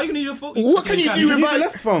important. How you gonna use your foot? What can you do You with use my your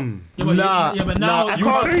left thumb. Yeah, but Nah, yeah, but now nah, I You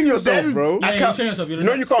can't- train yourself, then- bro. Yeah, I you can't- train yourself. You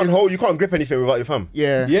know you can't grip anything without your thumb.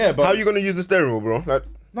 Yeah. Yeah, but How you gonna use the steering wheel, bro? Like,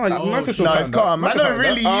 no, man can still No, count it's that. calm. Man don't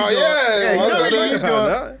really use your... yeah, you man, don't really use count your...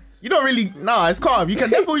 that. You don't really... Nah, it's calm. You can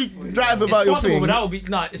definitely drive about It's your possible, thing. but that would be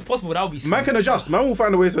it's possible, but that would be. Man can adjust. Man will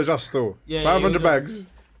find a way to adjust still. Yeah, 500 yeah, bags.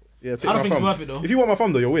 Yeah, take I don't my think it's thumb. worth it, though. If you want my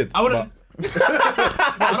thumb though, you're weird. I wouldn't.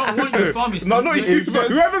 I don't want your thumb. It's No, not you. It's just-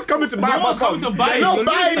 Whoever's coming to buy No my one's coming thumb. to buy it. They're not You're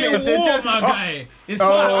buying losing it, a they're war, just- my guy. It's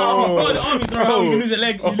part of the army. Throw you lose a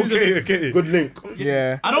leg. You lose a Okay. good link.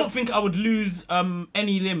 Yeah. I don't think I would lose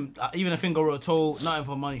any limb, even a finger or a toe, nothing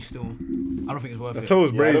for money still. I don't think it's worth The it. toe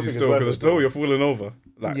is Yeah, I don't brazy think still it's because worth the toe you're falling over.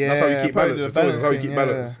 Like Yeah, that's how you keep probably balance. the The toe is how you balancing, keep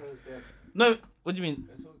balance. No, what do you mean?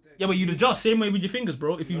 Yeah, but you'd adjust same way with your fingers,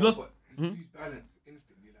 bro. If you've lost, Use balance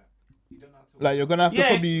instantly, like you don't know how to. Like, you're gonna have to yeah,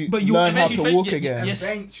 probably but you learn how eventually to train- walk yeah, again. Yes,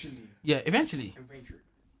 Eventually. yeah, eventually.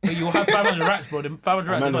 But you'll have 500 racks, bro. The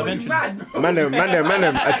 500 racks is not eventually. Man,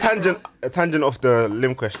 a tangent off the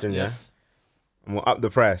limb question, yeah? Yes. And we'll up the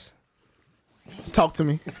price. Talk to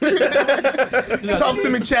me. Talk to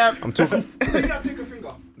me, champ. I'm talking... You gotta take a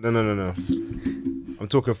finger. No. I'm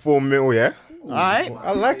talking 4 mil, yeah? Alright.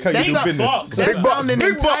 I like how That's you do a business. box. That's Big box, sounding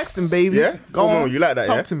big box. enticing, baby. Yeah? Go 4 mil, on. you like that,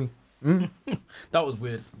 Talk yeah? to me. That was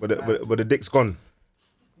weird. But the dick's gone.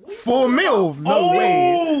 4 mil? No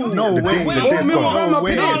way. No way. Wait, No 4 mil way. without my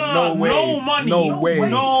penis? No way. No money. No way.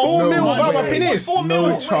 No 4 mil money. without my penis? 4 mil.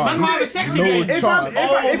 No chance. Man can't have sex No again. If I'm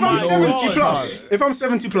Oh my 70 God. plus, if I'm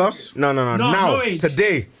 70 plus, No. No, Now, no age.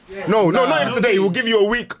 today. No, not even today. We'll give you a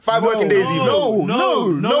week, 5 working days even.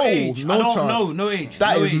 No age. no I don't chance. know. No age.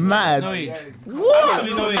 That no is age. mad. No age. What?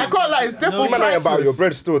 Actually, no age. I can't lie, it's definitely No, Man, ain't about your priceless.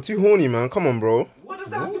 bread store. Too horny, man. Come on, bro. What does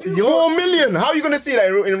that have to do? 4 million. How are you gonna see that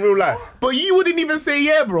in real life? But you wouldn't even say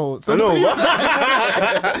yeah, bro. So I know.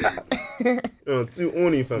 Too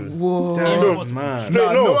horny, fam. Whoa. that's mad. Straight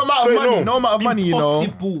Nah, no. no amount of Straight money. no. No amount of money, you know.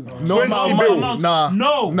 Impossible. No 20 amount of bill. money. Nah.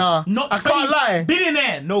 No. Nah. Not I can't 20 lie.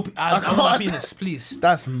 Billionaire. No. I want my can't. penis, please.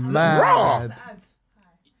 That's mad.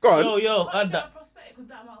 Go on. Yo, add that.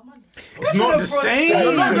 It's not the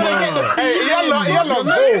same. Hey, Yalla, man.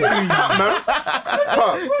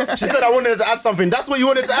 She said I wanted to add something. That's what you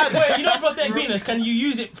wanted to add. Wait, you know prosthetic penis? Can you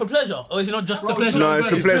use it for pleasure, or is it not just the pleasure? No, it's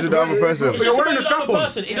the pleasure of the other person. It's You're just wearing a the pleasure of the strap-on.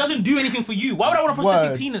 person. It doesn't do anything for you. Why would I want a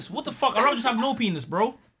prosthetic Word. penis? What the fuck? I'd rather just have no penis,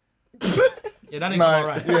 bro. Yeah, that ain't Nah,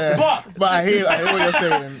 come out right. yeah. But I hear what you're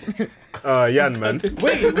saying. Yan, man.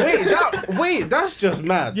 Wait, that's just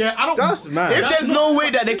mad. yeah, I don't. That's mad. If there's no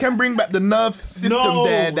way that they can bring back the nerve system no,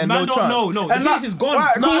 there, then man, no don't chance. know. No, the And penis that- is gone.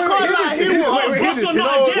 Right, No, I can't lie, hear he this. will. Wait, hear Brush this. your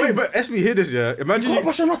nut again. Wait, but SB, hear this, yeah? Imagine.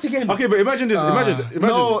 Brush your nuts again. Okay, but imagine this. Imagine.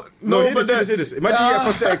 no, hear but this. Hear this. Imagine you get a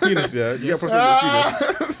prosthetic penis, yeah? You get a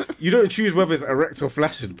prosthetic penis. You don't choose whether it's erect or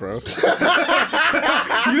flaccid, bro.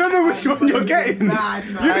 You don't know which one you're getting.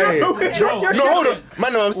 Hey, Bro, no, hold on.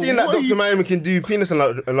 Man, no, I'm seeing that Dr. Miami can do penis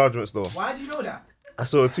enlargements, though. Why do you know that? I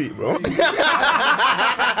saw a tweet, bro.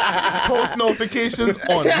 Post notifications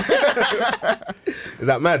on. Is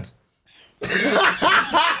that mad?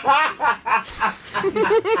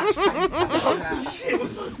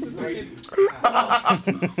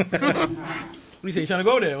 do you say? You trying to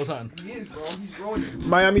go there or something? He is, bro. He's rolling.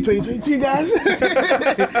 Miami 2022, guys.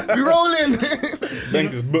 We rolling.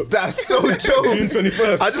 Banks is booked. That's so jokes. June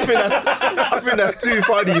 21st. I think that's too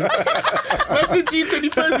funny. That's the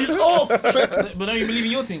G21st. He's off. But don't you believe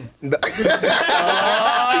in your thing?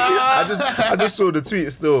 I just saw the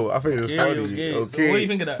tweet still. I think it was funny. Okay. Okay. So what do you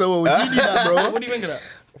think of that? So what would you do that, bro? What do you think of that?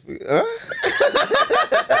 Huh?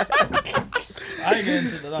 I ain't getting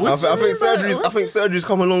into that. I think surgery's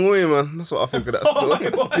come a long way, man. That's what I think of that story.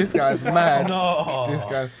 This guy's mad. No. This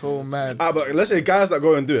guy's so mad. But let's say guys that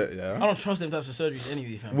go and do it, yeah. I don't trust them types of surgeries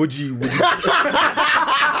anyway, fam. Would you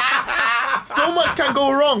So much can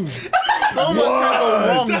go wrong. So much can go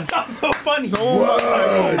wrong. That sounds so funny. So much can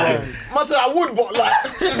go wrong. Man said I would, but like,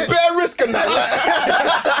 it's bare risk in that. Like,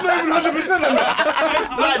 not even 100% on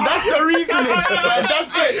that? Like, that's the reasoning. Like, that's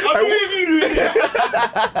it. I believe you do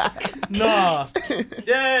it. Nah.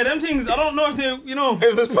 Yeah, them things, I don't know if they, you know.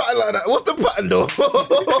 if it's pattern like that, what's the pattern though?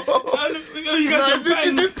 You guys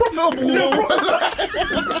Is this profitable?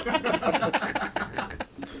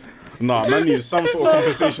 Nah, man needs some sort of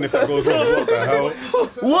compensation if that goes wrong. What the hell?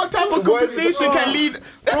 What type of compensation can lead?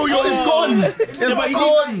 Bro, it's gone. It's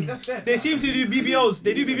gone. That's dead. They seem to do BBLs.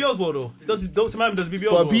 They do BBLs well though. Dr. Mam does BBLs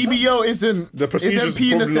But well. BBL isn't The procedure's isn't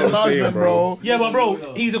penis probably not the same, enlargement, bro. bro. Yeah, but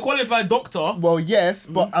bro, he's a qualified doctor. Well, yes,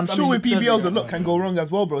 but I'm I sure mean, with BBLs a surgery, lot can go wrong as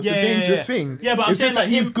well, bro. It's Yeah, a yeah, dangerous yeah. thing. Yeah, but I'm it's saying just that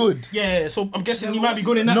he's him- good. Yeah, so I'm guessing he might be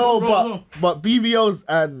good in that. No, as well. but BBLs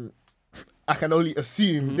and I can only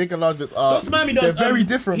assume big enlargements are Dr. Mammy does. they're very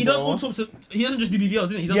different. He does bro. all sorts of. He doesn't just do BBLs,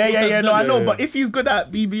 doesn't he? He does Yeah, all yeah, types yeah. of No, I surgery. know, but if he's good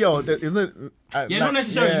at BBL, that isn't. Yeah, not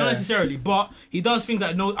necessarily, but he does things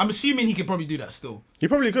that no. I'm assuming he could probably do that still. You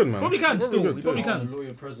probably could, man. Probably can still. could, He probably I want can. a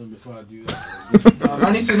lawyer present before I do that.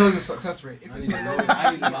 I need to know the success rate. If I it's, need a lawyer.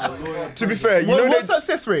 I need my lawyer. To be fair, you know What's that.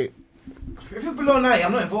 success rate? if it's below 90,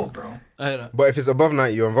 I'm not involved, bro. I hear that. But if it's above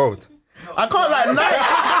 90, you're involved. I can't like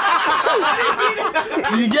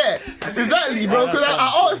Do you get exactly, bro? Because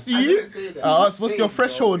I asked you. I asked, what's your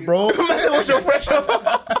threshold, bro? What's your threshold?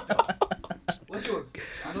 What's yours?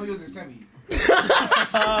 I know yours is semi.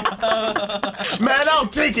 Man, I'll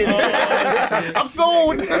take it. I'm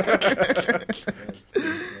sold.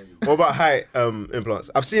 What about height implants?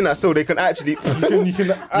 I've seen that still. They can actually. You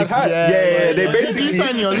can add height. Yeah. They Do basically you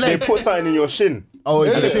sign your they legs? put something in your shin. Oh,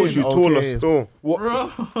 And it puts you taller okay. still.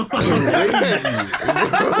 Bro.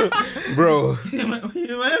 Bro.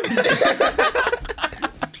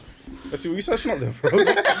 Let's see what you searching up there, bro. He's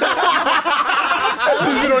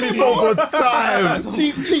been on his phone for time.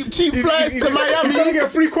 Cheap flights to He's trying to Miami. get a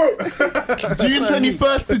free quote. June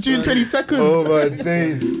 21st to June 22nd. Oh my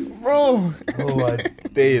days. Bro. Oh my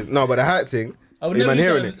days. No, but the height thing. I would Are you never man do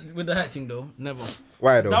hearing something with the hat thing though. Never.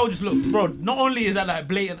 Why though? That would just look, bro. Not only is that like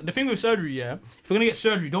blatant. The thing with surgery, yeah. If you're gonna get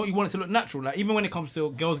surgery, don't you want it to look natural? Like even when it comes to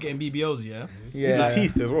girls getting BBLs, yeah. Yeah. The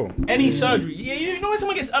teeth as well. Any surgery, yeah. You know when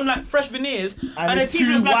someone gets like fresh veneers and their it's teeth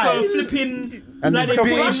too is like a white. flipping. And like it's they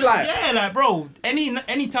like a put- flashlight. Yeah, like bro.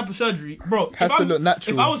 Any type of surgery, bro. Has if to I'm- look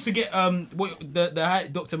natural. If I was to get what the high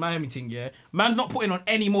Dr. Miami thing, yeah. Man's not putting on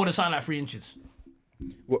any more than something like 3 inches.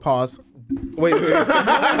 Pause. Wait. You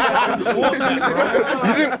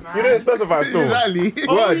didn't specify still. Exactly.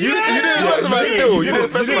 Well, you didn't specify still. You didn't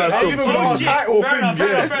specify I was even still. gonna ask height or Fair thing. enough, fair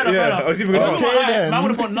enough, fair enough. I was even gonna ask. Okay, then. I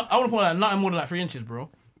would have put like nothing more than like 3 inches, bro.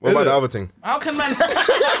 What about the other thing? How can man?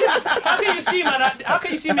 How can you see man? How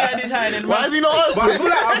can you see me at this high and then? Why is he not But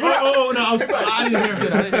answering? Oh no! I didn't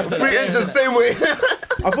hear it. 3 inches, same way.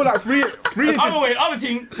 I feel like three inches. Other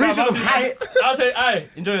thing. 3 inches of height. I'll say, aye,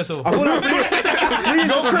 enjoy yourself. I feel like 3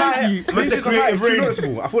 inches of height. crazy. 3 inches of height is too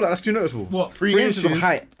noticeable. I feel like that's too noticeable. What? 3 inches of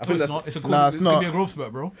height. I No, feel it's that's not. It's a cool. Nah, it's it not. could be a growth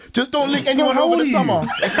spurt, bro. Just don't link anyone how over old the are you? summer.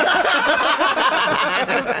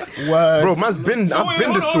 Word. Bro, man's been. So I've wait, been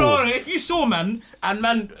hold this on, hold tall. on. If you saw man and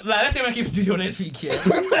man, like let's say man keeps studio next week, yeah,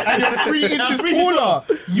 And you're 3 inches taller.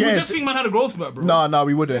 you would just Yes. think man had a growth spurt, bro. No,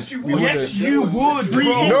 we wouldn't. you We would. wouldn't. Yes, you would. 3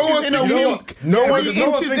 bro. inches No one's in a thinking. week. No one's 3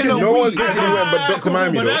 thinking. inches in a No one's week. thinking he went, but Dr.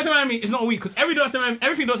 Miami But though. Dr. Miami is not a week because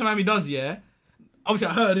everything Dr. Miami does, yeah. Obviously,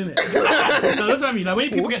 I heard, innit? So that's what I mean. Like, when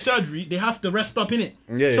people get surgery, they have to rest up, innit?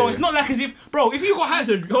 Yeah, So yeah, it's not like as if, bro, if you got height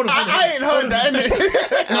surgery, hold on. I ain't heard that, innit?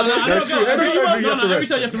 No, That's true. Every surgery you have to every rest.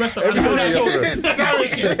 surgery you have to rest up. Every surgery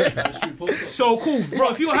you have to rest. So cool,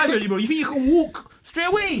 bro. If you got height surgery, bro, you think you can walk straight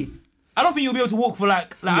away? I don't think you'll be able to walk for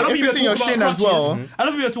like I don't if think you'll it's be in able to your walk shin about as well. crutches. I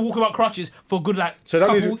don't think you'll be able to walk about crutches for a good like So that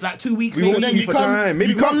couple, means like 2 weeks. we won't maybe. see you for time.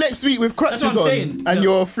 Maybe you come once. next week with crutches That's what I'm on, saying. and Yeah.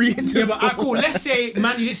 you're 3 inches. Yeah, but tall. cool. Let's say,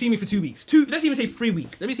 man, you didn't see me for 2 weeks. Let's even say 3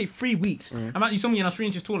 weeks. Let me say 3 weeks. And man, you saw me and I was 3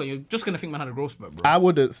 inches taller. You're just gonna think man had a growth spurt, bro. I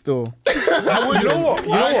wouldn't still. I wouldn't. You know what? You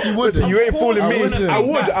know what? actually wouldn't. You ain't fooling I me.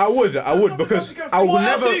 wouldn't. I would because I would What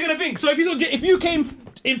else never. are you gonna think? So if you came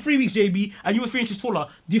in 3 weeks, JB, and you were 3 inches taller,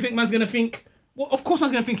 do you think man's gonna think? Well, of course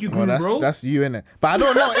man's gonna think you grew, bro. That's you, innit? But I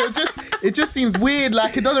don't know. It just seems weird.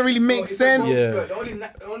 Like it doesn't really make sense. The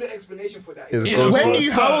only explanation for that is Is growth When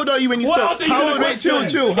spurt. how old are you when you What start? else are you How gonna old? Wait, question?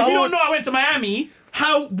 chill. If How you don't old? know I went to Miami,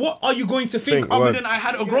 what are you going to think Think, other what? than I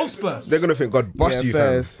had a growth spurt? They're gonna think God bust Yeah, you, fam.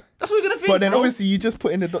 fairs. That's what you're gonna think. But then bro. obviously you just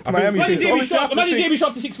put in the Dr. Miami Imagine thing. So JB obviously I Sharp. have to Imagine think- JB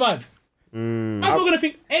Sharp to 6'5". Man's not gonna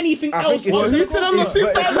think anything I else. think it's Well, just- you said I'm not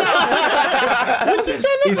 6'5" now.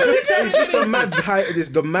 It's just the mad height. It's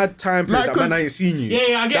the mad time period Like, that man 'cause- ain't seen you.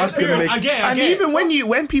 Yeah, I get That's it. gonna make. I get it. And even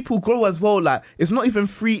when people grow as well, like it's not even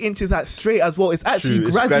 3 inches like straight as well. It's actually True,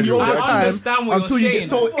 it's gradually gradual. over I time understand what until you're you get.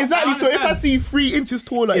 saying. So exactly. I So if I understand. see 3 inches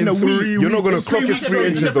taller in a In 3 week, You're not gonna clock his That's 3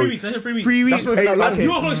 inches though. 3 weeks. That's 3 weeks. 3 weeks. That's not that long. You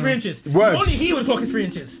won't clock his 3 inches. Word. Only he would clock his 3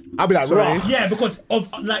 inches. I'll be like, right. Yeah, because of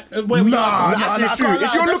like where we are. Actually, it's true.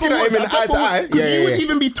 If you're looking at him in eye to eye, you would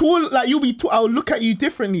even be tall. Like you'll be tall. I'll look at you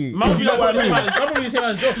differently. Man, You know what I mean? I'm probably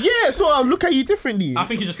saying that's Josh. Yeah, so I'll look at you differently. I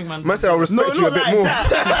think you just think man. Man said I'll respect you a bit more.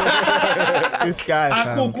 This guy.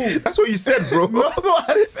 Ah, cool. That's what you said, bro. That's what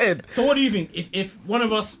I said. So what do you think? If one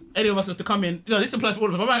of us, any of us, was to come in, this applies for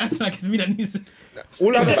all of us. I might act like it's me that needs.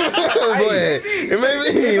 All I know, Boy, it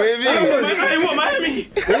may be. Hey, what Miami?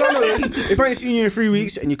 all I know is, if I ain't seen you in 3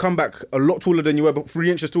 weeks and you come back a lot taller than you were, but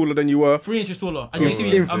 3 inches taller than you were, 3 inches taller, and you see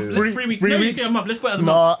me in in three- 3 weeks. three Maybe you weeks? see a month. Let's put it as a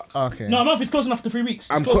month. No, okay. No, a month is close enough to 3 weeks.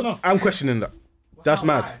 It's I'm close enough. I'm questioning that. That's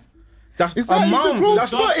mad. That's Is a that even month. growth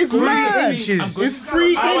That's spurt? It's 3 mad. inches. It's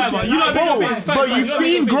 3 Alright, inches. but you know Bro, what I mean? but you've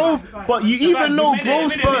seen growth. But you even know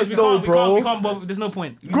growth spurts though, bro. There's no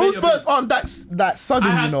point. Growth spurts aren't that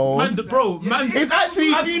sudden, you know. Man, It's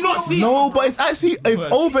actually Have you not seen? no, but it's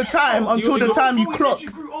over time until the time you clock.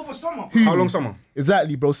 You grew over summer. How long summer?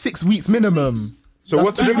 Exactly, bro. 6 weeks minimum. So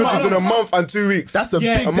what's the That's difference too between a much. month and 2 weeks? That's a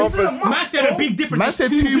Yeah, big a month difference. is- Man said a big difference. Man It's said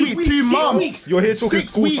 2 2 weeks, 2 6 months. weeks. You're here talking 6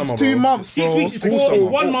 school weeks, summer, 2 bro. months, 6 bro. weeks is School 4, summer.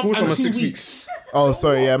 1 month School summer, and 2 6 weeks. weeks. Oh,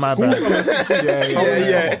 sorry, yeah, my bad.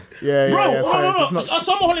 Yeah. Bro, Facts. hold on. It's not- A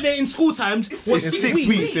summer holiday in school times was It's 6 6 weeks.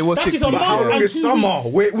 weeks. It was That 6 is a weeks. month How long and is 2 summer?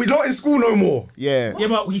 weeks. We're not in school no more. Yeah. Yeah,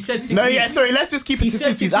 but he said 6 No, weeks. yeah, sorry, let's just keep it He to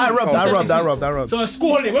said 6 weeks. 6 I weeks. rubbed. So a school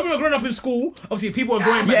holiday, when we were growing up in school, obviously people were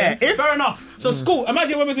growing back Yeah, then. if- Fair enough. So school,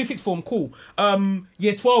 imagine when we was in sixth form, cool.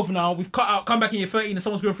 Year 12 now, we've come back in year 13 and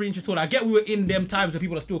someone's growing 3 inches taller. I get we were in them times where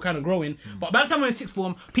people are still kind of growing, but by the time we were in sixth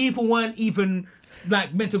form, people weren't even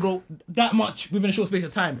like meant to grow that much within a short space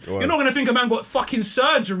of time. You're not gonna think a man got fucking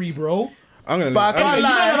surgery, bro. I'm gonna. But I can't You might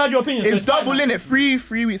have lie, had your opinion, so it's it's fine, double man. in it.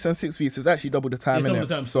 3 weeks and 6 weeks is actually double the time, It's double innit?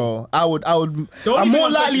 the time. So The only I'm thing more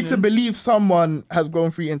I'm likely to questioning- believe someone has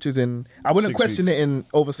grown 3 inches in. I wouldn't 6 question weeks. it in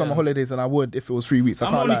over summer holidays than I would if it was 3 weeks. I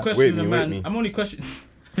I'm can't only lie. questioning a Wait man. me. I'm only questioning.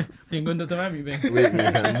 Ain't going to Miami,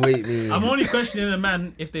 man. Wait me. I'm only questioning a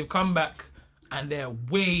man if they've come back and they're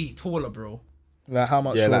way taller, bro. Like how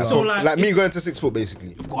much? Yeah, like, taller? So, like, like me if- going to 6 foot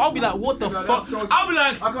basically. I'll be like, what the fuck? don't- I'll be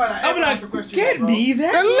like, I'll be like, question, get bro. me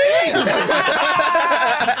there.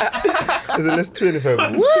 There's a less twin of him.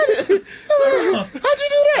 How'd you do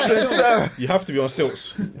that? You have to be on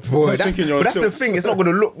stilts. Boy, I'm that's, thinking you're on but that's the stilts. thing. It's not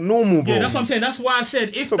gonna look normal, bro. Yeah, that's what I'm saying. That's why I said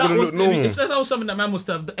if not that gonna was look normal. if that was something that man must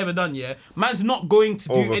have ever done, yeah, man's not going to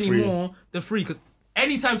do Over any 3. more than 3 because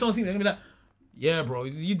anytime someone sees me, they're gonna be like, yeah, bro,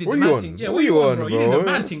 you did What the you man on? thing. Yeah, What what you you on, on, bro? You did bro? the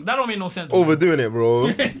man thing. That don't make no sense. Overdoing it, bro.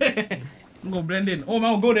 I'm gonna blend in. Oh man,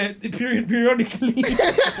 I'll go there periodically.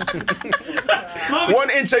 1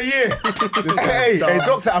 inch a year. hey,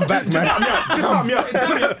 doctor, I'm back, man. Just tell me up.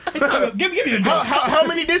 Give me the job. How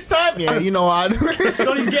many this time? Yeah, you know I.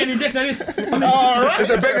 Don't he's getting injection like this. All right. It's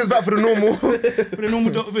a beggar's back for the normal. For the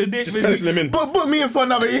normal job, for the day. Just pencil him in. Put me in for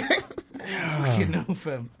another year. No,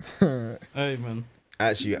 fam. Hey, man.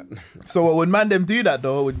 Actually, So would Mandem do that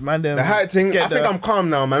though? Would Mandem? the height thing, get I think the- I'm calm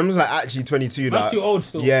now, man. I'm just like actually 22. Man's like, too old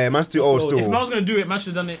still. Yeah, man's too old If still. man was gonna do it, man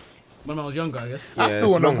should have done it when I was younger, I guess. I Yeah, still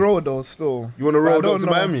it's want to long. grow though. Still. You want to But I roll don't up to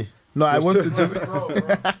know. Miami? No, I want to just.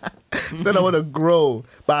 Said I want to grow,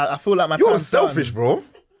 but I feel like my You're time's selfish, done. bro.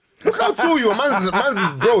 Look how tall you are. Man's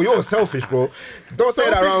bro, you're selfish, bro. Don't say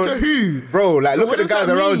that Selfish around. to who? Bro, like, look What at the does guys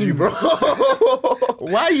that around mean? you, bro.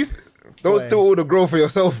 Why are you? Don't Boy. steal all the growth for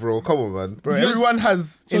yourself, bro. Come on, man. Bro, everyone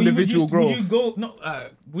has individual growth.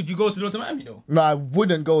 Would you go to Miami though? No, I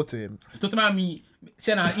wouldn't go to him. Miami,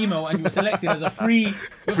 sent out an email and you were selected as a free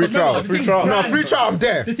trial. Free trial. No, free trial, I'm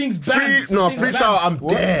there. The thing's banned. Free trial, I'm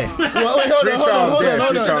there. Wait, hold Free on, trial, hold there. on.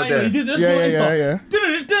 Free trial, You there. did this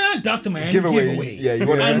Yeah. Dr. Man, Giveaway. Yeah, you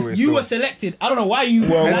want a giveaway. And you were selected. I don't know why you.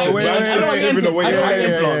 Well, I don't know wait, why you wait, entered. wait, I don't know why you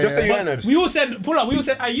entered. yeah. Just say you entered. We all said, pull up. We all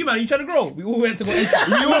said, hey, you man, you trying to grow? We all went to go enter.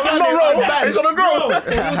 You were I'm not wrong. It's gonna grow. So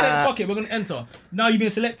we all said, fuck it, we're gonna enter. Now you've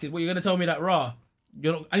been selected. What, you're gonna tell me that raw?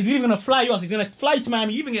 You're not, and he's even gonna fly you out. He's gonna fly you to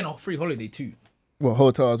Miami. You even getting a free holiday too. What,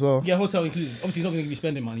 hotel as well? Yeah, hotel included. Obviously, he's not gonna give you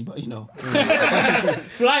spending money, but you know,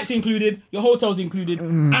 flights included, your hotel's included,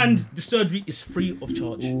 and the surgery is free of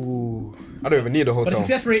charge. Ooh. I don't even need a But the hotel.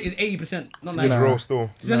 success rate is 80%. Not It's 90%. raw still.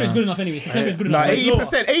 Success rate is good enough anyway. Success rate is good Nah,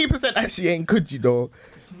 enough. 80% actually ain't good, you know.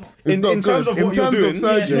 In terms of what you're doing,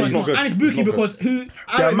 surgery. it's not good. And it's booky because The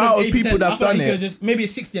amount of people that have done it. Maybe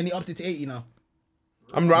it's 60 and he upped it to 80 now.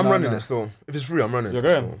 I'm running it still. If it's free, I'm running You're it.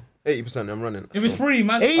 going? Still. 80%, I'm running it. If it's still. free,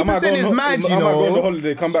 man. 80% is mad, you I might go on the know.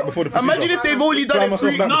 holiday, come back before the procedure. Imagine if they've only Fly done it myself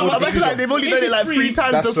three. back before the Imagine like they've only If done it it's like free, 3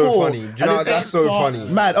 times That's before. so funny. Do you know And that's so funny?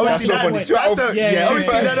 Mad, obviously, That's so funny. 2 out of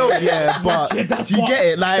obviously they don't. Yeah, but Yeah, that's you fucked. get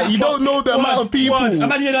it. Like you don't know the amount of people.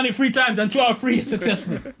 Imagine you've done it 3 times and 2 out of 3 is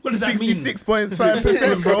successful. What does that mean?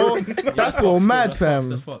 66.5%, bro. That's all mad, fam.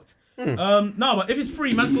 That's fucked. No, but if it's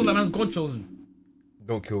free, man feels like man's God chosen.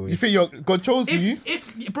 Don't kill me. You think God chose you?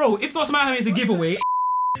 If Dr. Miami is a giveaway,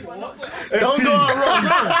 Don't go out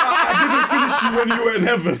wrong. when you were in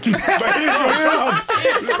heaven. But here's your chance.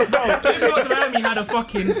 if Dr. Miami had a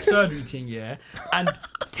fucking surgery thing, yeah, and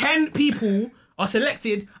 10 people are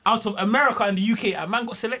selected out of America and the UK, and man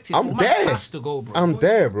got selected, I'm man there. has to go, bro. I'm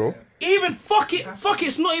there, bro. Even fuck it,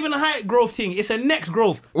 it's not even a height growth thing. It's a next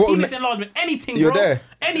growth. What, Penis enlargement, anything, You're bro. there.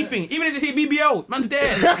 Anything. Even if they say BBL, man's there.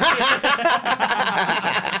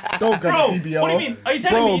 Don't grab Bro, a BBL. what do you mean? Are you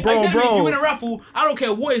telling me? Bro, if you win a raffle, I don't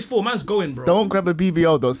care what it's for, man's going, bro. Don't grab a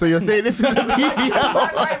BBL though. So you're saying if it's a BBL,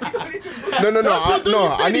 No.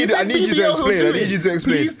 I need you to explain. I need you to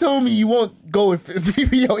explain. Please tell me you won't go with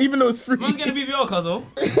BBL, even though it's free. Man's getting a BBL, cuzzo.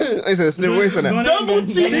 It's a slim waist on it. Double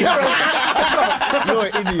G. You're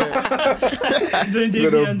an idiot. Doing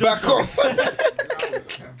You're JB gonna and back off.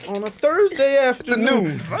 On a Thursday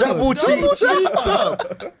afternoon. Double cheeks.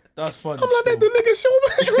 up. That's funny. I'm like, the nigga show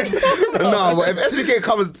me. What you talking about? No, but if SBK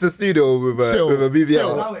comes to the studio with a BBL,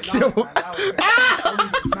 Allow it. You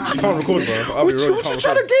can't record, bro. I'll be real. what you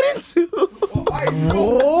trying to get into?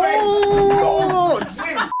 What?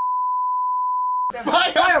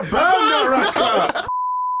 Fire burn that rascal.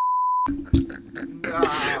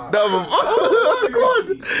 No, but, oh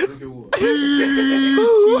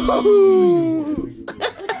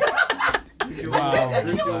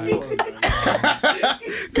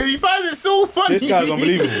Can you find it so funny? This guy's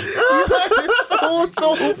unbelievable. You find it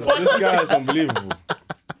so funny. This guy is unbelievable.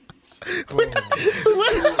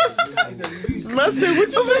 Man said,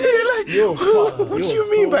 what you mean? Like, what do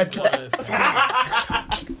you mean by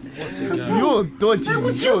that? You're dodgy.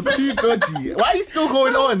 You're too dodgy. Why are you still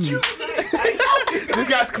going on? This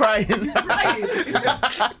guy's crying.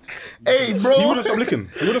 Hey, bro. He wouldn't stop licking.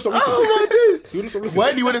 Oh my days. He wouldn't stop licking.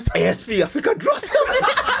 Why do you want to say ASP, I think I dropped something.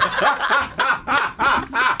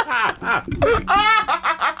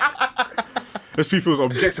 SP feels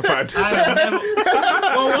objectified. Well,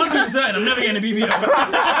 100%, I'm never getting a BBL.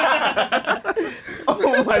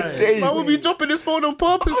 Oh my days. I will be dropping his phone on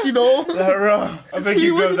purpose, you know. I think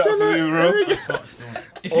you grabbed that for me, bro.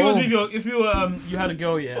 If you was with you had a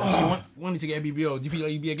girl, yeah, she wanted to get a BBL, do you feel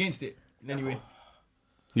like you'd be against it in any way?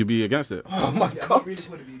 You'd be against it. Oh my god.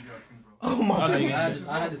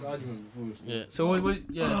 I had this argument before. Yeah. So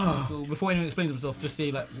so before anyone explains himself, just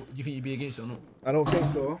say like, do you think you'd be against it or not? I don't think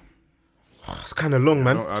so. It's kind of long,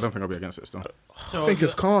 man. I don't think I'll be against it still. So, I think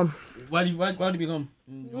it's calm. Why do you become?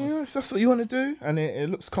 Yeah, if that's what you want to do, and it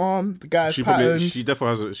looks calm, the guy's She patterned,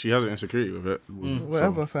 definitely has an insecurity with it.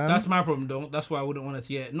 whatever, fam. That's my problem, though. That's why I wouldn't want to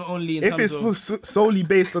see it. Not only in if terms it's of solely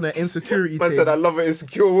based on an insecurity Man thing. said I love an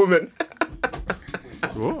insecure woman.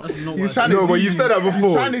 What? that's not He's what trying to No, do but you've you. said that He's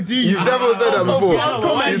before. trying to do you. You've definitely said that before.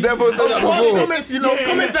 You've definitely said that before. Comments, you know,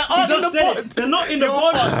 comments that aren't in the said pod. it. They're not in the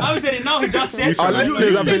pod. I said it now. He just said. Our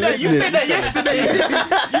listeners have been You listening. said that yesterday.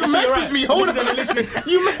 You messaged me. Hold on. You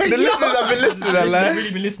The listeners have been listening, I I've like.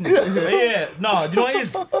 really been listening. Yeah, no. Do you know what it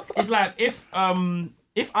is? It's like if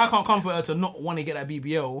I can't comfort her to not want to get that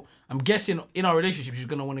BBL, I'm guessing in our relationship she's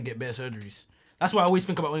gonna want to get better surgeries. That's why I always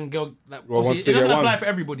think about when a girl like. Well, Obviously, it once they doesn't get apply one. for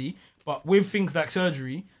everybody, but with things like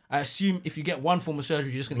surgery, I assume if you get one form of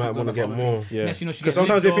surgery, you're just gonna Might want to get more. Yeah. Next, you know, she Because gets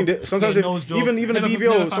sometimes lip they think job, that sometimes get nose job, even a never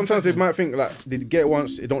BBL, found sometimes they pregnant. might think like they get it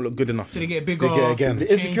once, it don't look good enough. So they get bigger. They get it again.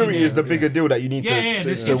 The insecurity is the bigger deal that you need Yeah,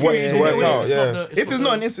 to the work insecurity, out. Yeah. the- If it's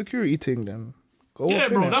not an insecurity thing, then Go Yeah, off,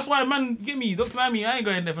 bro. innit? That's why, man, give me Dr. Miami. I ain't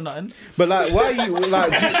going there for nothing. But like, why are you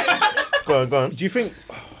like? Go on. Do you think?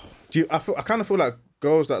 I kind of feel like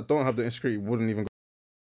girls that don't have the insecurity wouldn't even.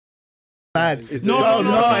 Mad. Is No,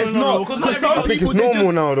 it's not. Because Some I think people, it's they normal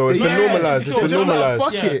just- now, though. It's been Yeah, normalised. It's sure. been Just like, normalised.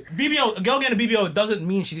 fuck Yeah, it. BBL, a girl getting a BBL doesn't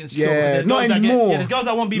mean she's insecure. Yeah, There's not girls that anymore. there's girls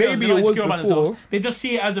that want BBL. Maybe They're not it was insecure about before. themselves. They just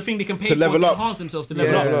see it as a thing they can pay To for level to up. enhance themselves to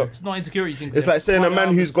level Yeah. up. It's not insecurity thing. It's like saying a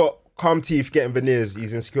man who's got calm teeth getting veneers,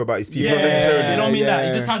 he's insecure about his teeth. yeah, Not necessarily. they don't mean that. He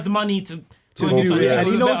Yeah. just has the money to go do for something. it. And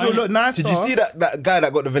he knows he'll look nicer. Did you see that guy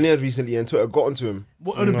that got the veneers recently and Twitter got onto him?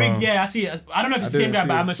 What, the big, yeah, I see it. I don't know if it's the same didn't guy,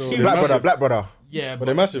 but see I'm it, so- assuming. Black brother. Yeah, But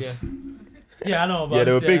they're massive. Yeah, I know. But Yeah,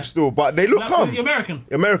 they were big still, but they look calm. American.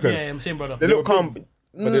 American. Yeah, same brother. They look calm. But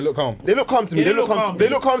they look calm. They look calm to me. Yeah, They look calm. They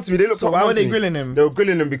look calm to me. They look So calm. why were to they me. grilling him? They were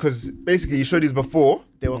grilling him because basically he showed his before.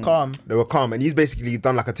 They were calm. They were calm, and he's basically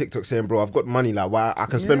done like a TikTok saying, "Bro, I've got money. Like, why I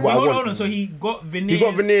can spend what I Hold want." on, so he got veneers. He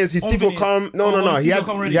got veneers. His on teeth were veneers. calm. No. his He teeth had were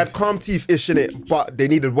calm already. he had calm teeth-ish in it, but they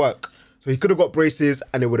needed work. So he could have got braces,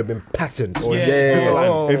 and it would have been patterned. Or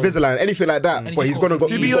Yeah. Invisalign, anything like that. he But just he's gonna got go.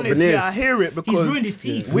 To He's be got honest, veneers. yeah, I hear it He's because ruined his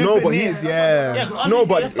teeth. with No, but veneers, he's- yeah. Yeah, 'cause No, underneath,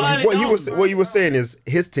 but they file it what he down. was saying is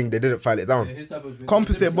his thing. They didn't file it down. His type of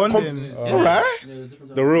Composite bonding. All right.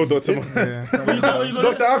 The real Dr.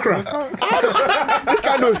 Dr. Akra. This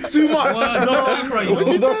guy knows too much. My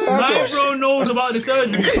bro knows about the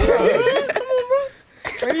surgery.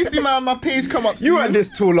 When you see my page come up, You weren't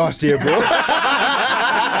this tall last year, bro.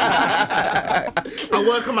 I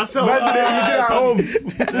work on myself. You did it at home. You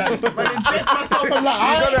When I inject myself, I'm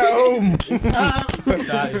like, did it at home.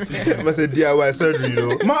 I said DIY surgery, you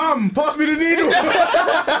know. Mom, pass me the needle.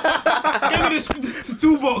 Give me this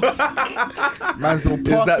toolbox. man's all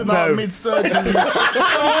that passing out time? mid-surgery.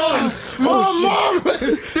 Mom,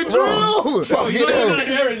 the drill. You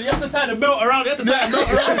have to tie the belt around. You have to tie the belt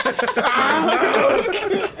around.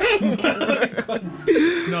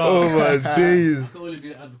 No. Oh my days. I can only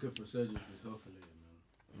be an advocate for surgery if it's health related,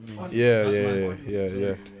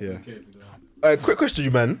 man. Yeah. Quick question,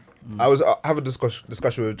 you man. I was having a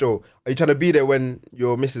discussion with Joe. Are you trying to be there when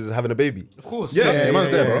your missus is having a baby? Of course. Yeah,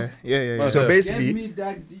 man's there, bro. Yeah. So basically,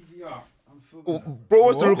 that DVR. I'm bro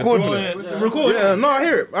wants to record. Record. Yeah, no, I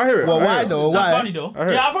hear it. Well, why though? That's Why? funny though.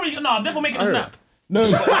 heard. Yeah, I'm definitely making a snap. No.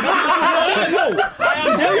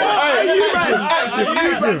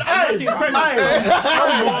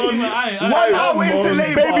 I am Why not wait to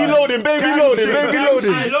labor? Baby loading.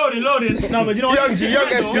 Loading. No, but you know what?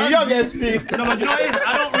 Young SP. No, but you know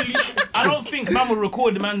what? I don't think man would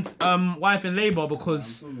record the man's wife in labor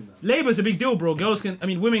because labor's a big deal, bro.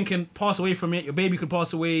 Women can pass away from it. Your baby could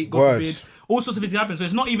pass away. God Word. forbid. All sorts of things happen. So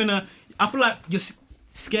it's not even I feel like you're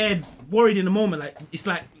scared, worried in the moment. Like it's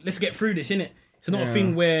like let's get through this, innit? It's not a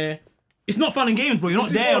thing where it's not fun and games, bro. You're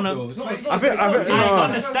not there on a. I think I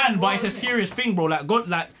understand, but it's a serious thing, bro. Like God,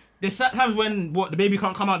 like there's times when the baby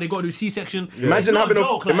can't come out, they got to do C-section. Imagine having a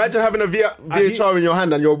VHR in your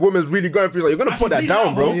hand and your woman's really going through. Like, you're gonna put that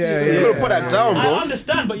down, bro. You're gonna put that down, I bro.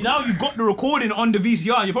 understand, but now you've got the recording on the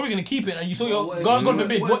VCR. You're probably gonna keep it, and you saw your God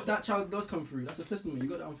forbid. What if that child does come through? That's a testimony. You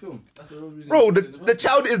got that on film. That's the only reason. Bro, the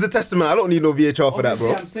child is the testament. I don't need no VHR for that, Obviously,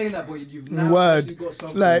 bro. I'm saying that, but you've now Word. actually got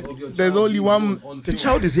something Like, of your there's child only you've one- got on The film.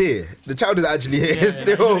 child is here. The child is actually here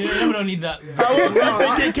still. You don't need that.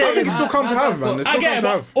 I think it's still come to have, man. It's I still get come it, to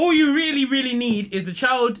but have. all you really need is the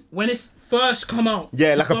child when it's first come out.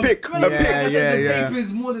 Yeah, like a pic. I A pic. said the tape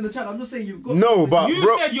is more than the child. I'm just saying you've got. No, but You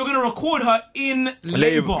bro, said you're gonna record her in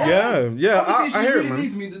labor. Yeah, Obviously, if I she hear it, really man.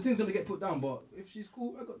 needs me, the thing's gonna get put down. But if she's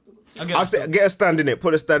cool, I got. I say get a stand in it.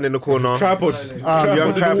 Put a stand in the corner. Tripods.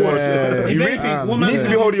 Young tripods. Yeah. If You anything, what You man need to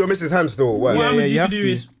be holding your missus' hands though. Why? What I'm yeah, you gonna have do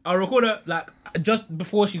to. is I'll record her like just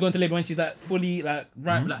before she's going to labor when she's like fully like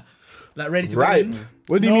right like ready to Ripe. go in.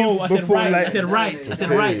 What do you No, mean I said before? right. Like, I said right. I said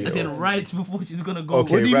right. I said Okay. right before she's gonna go.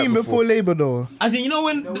 Okay. what do you right mean before labor though? As in, you know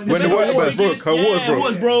when the water was broke, her water's broke.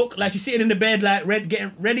 water's broke. Like she's sitting in the bed, like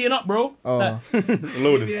getting ready and up, bro. Oh. Like,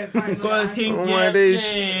 Loaded. got her thing, Oh yeah, my yeah, days.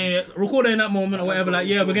 yeah. Record her in that moment or whatever. Like,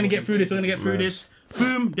 yeah, we're gonna get through this. We're gonna get through this.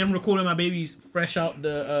 Boom. Then recording my baby's fresh out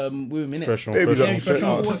the womb, innit? Fresh on, Baby fresh don't on,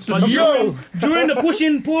 Fresh fresh out. on. But Yo! during the push,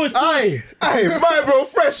 Aye. Hey, my bro,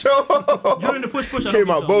 fresh. during the push, I Came don't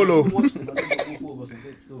out think so. bolo. We watched it. I think all four of us on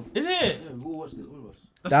tape still. Is it? Yeah, we all watched it. All of us.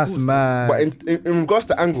 That's cool. mad. But in regards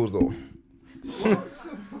to angles though,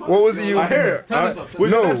 what was it you? I hear it. Tell us up.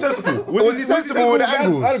 Was No. it sensible? Was he sensible with the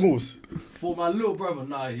angles? For my little brother,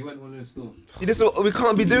 nah, he went all in still. We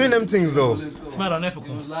can't be doing them things though. All in still. It's mad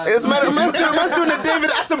unethical. It was like. It's man's doing the David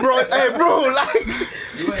Attenborough. Hey, bro, like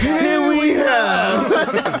here we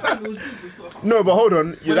have. No, but hold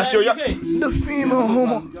on. That's your okay. The female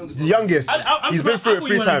homo. the youngest. He's been through it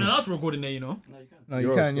 3 times. That's recording there, you know. No,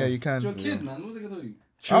 you can. Yeah, you It's your can. kid, man. What's they gonna tell you?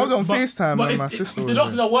 I was on FaceTime But and my if sister. the was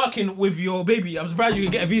doctors there. are working with your baby, I'm surprised you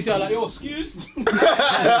can get a VCR like, yo, excuse.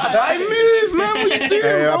 I move, man. What you doing?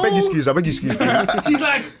 Hey, I bro? beg you excuse. She's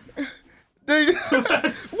like, Dude,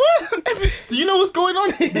 what? Do you know what's going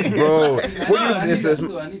on here? Bro, what I you need that listen?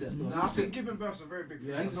 still. I need that still. Nah, I think giving birth's a very big thing.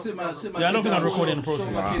 Yeah, I need to sit my Yeah, I don't think I'd kid record down, it in the show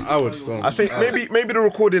process. my kid I would how you still. want. I think maybe the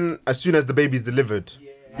recording as soon as the baby's delivered.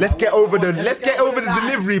 Let's get over the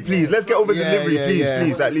delivery, please. Let's get over the Yeah, delivery, yeah, please, yeah.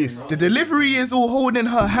 please, at least. The delivery is all holding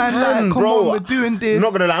her hand like, come bro. on, we're doing this. I'm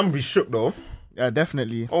not gonna lie, I'm gonna be shook though. Yeah,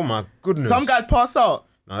 definitely. Oh my goodness. Some guys pass out.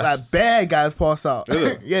 Nah, that's- Like bare guys pass out. Is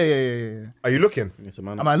it? yeah. Are you looking? It's a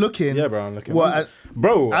man. Am I looking? Yeah, bro, I'm looking. What?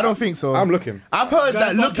 Bro, I don't think so. I'm looking. I've heard Guys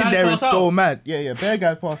that looking guys there is pass so out. mad. Yeah, bare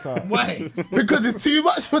guys pass out. why? Because it's too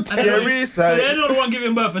much for Scary So sight. they're not the one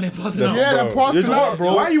giving birth and they're passing out. Yeah, they're passing out,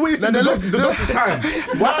 bro. Why are you wasting Then the they doctor's time?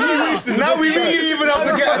 Why are you wasting Now we really even have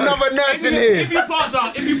to get another nurse in If here. you pass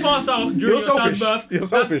out during You're your selfish. childbirth, You're that's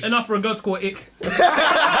selfish. enough for a girl to call ick.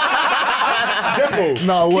 Defo.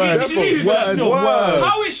 No, word. She leave you for that Word. still. Word.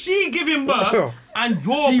 How is she giving birth and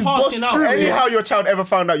you're She's passing bust out? through it. Anyhow your child ever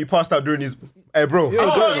found out you passed out during his... Hey, bro. Hey, bro.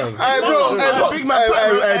 Hey, Pops. Big man,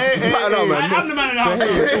 Pattern out, man. I'm the man in the house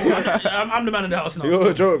now. I'm the man in the house now. You're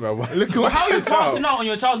a joke, man. But how are you passing out on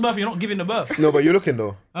your child's birth and you're not giving the birth? No, but you're looking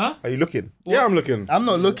though. Huh? Are you looking? Yeah, I'm looking. I'm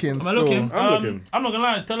not looking. Am I still. looking? I'm looking. I'm not gonna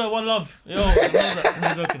lie. Tell her one love. Yo,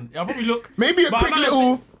 I'm looking. I'll probably look. Maybe a But quick I'm not-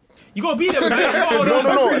 little. You gotta be there with her.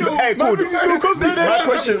 No. Hey, cool. My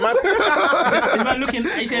question, Is man looking?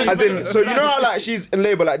 as in, so you know how like she's in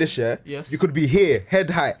labour like this, yeah? Yes. You could be here, head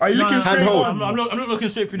height. Are you looking Hand straight? hold. I'm not looking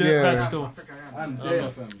straight through the Yeah. pad still. I'm there,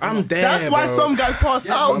 fam. I'm there. That's why bro. some guys pass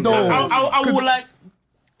out though. I will like.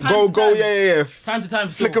 Go, yeah. Time to time.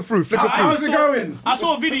 Still. Flicker through. How's it going? I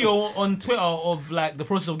saw a video on Twitter of like the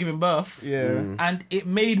process of giving birth. Yeah. And it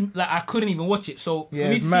made like I couldn't even watch it. So for Yeah,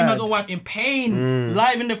 me it's to see my mad. own wife in pain,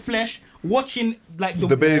 live in the flesh, watching like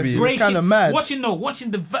The baby. break, It's kinda mad. watching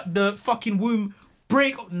the fucking womb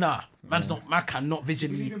break. Nah, man cannot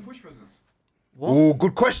visually. Believe in push presents. Oh,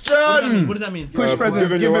 good question. What does that mean? Push presents,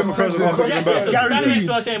 giving give your him wife a present after Yes, giving yes, birth. yes, that's Guaranteed.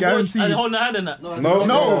 what I'm saying, bro. Guaranteed. And holding her hand in that. No.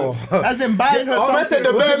 No, as in buying her Oh, man said the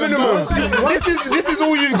something. bare minimum. This is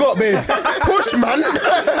all you've got, babe. Push, man. I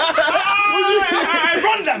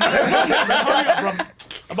run that, man. Hurry up, bro.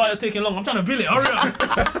 About you're taking long. I'm trying to bill it. Hurry up.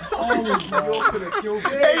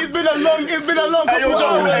 Hey, it's been a long Hey, yo, couple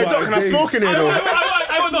dog, hours. hey, dog, can I smoke in here, though?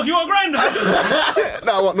 I want dog. You want a grinder?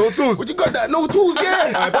 Nah, what? No tools. You got that? No tools,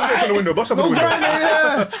 yeah. Bust open the window. Bust open the No window.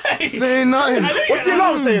 grinder, yeah. Say nothing. What's the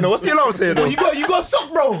alarm saying, though? What's the alarm saying, though? You got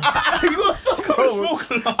sock, bro. You got sock, bro. Smoke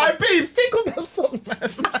alarm. I babes, take off the sock, man.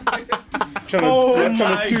 Trying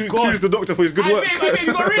my to God. choose the doctor for his good work. I babe,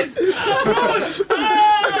 you got Riz.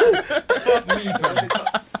 Fuck me, fam.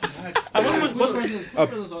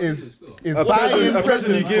 Is buying A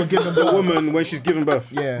present you give the woman when she's giving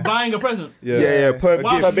birth. Yeah. Buying a present. Yeah, per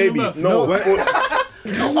Why gift. she's giving Baby. birth? No.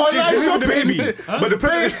 She's giving the baby, but the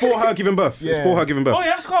present is for her giving birth. It's Yeah. for her giving birth. Oh yeah,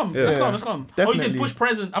 that's calm. Yeah. That's calm. Oh, you said Definitely. push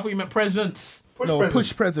present. I thought you meant presents. No,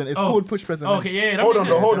 push present. It's called push present. Oh, okay, yeah. That Hold makes on,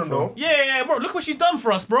 sense. though. Hold on, though. Yeah, bro. Look what she's done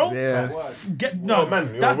for us, bro. Yeah. No, man,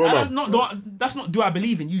 you're that's, a real that's not. That's not. Do I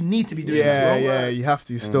believe in? You need to be doing Yeah, this, bro. yeah, you have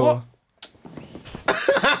to still. What?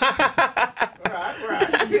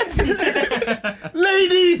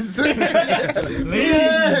 Ladies!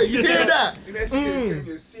 Yeah, you hear that?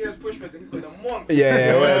 Serious push present. He's got a month.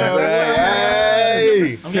 Yeah, hey.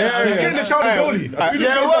 He's getting the child a dolly. As soon as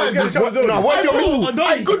Yeah, he's getting the child a dolly. No, what if you're Oh, missing?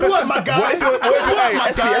 dolly. Hey, good work, my guy. What if you're,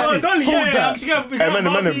 hey, SP, Oh, SP. dolly. Hold Yeah, that. she can. Hey, man,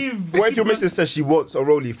 what if your missus says she wants a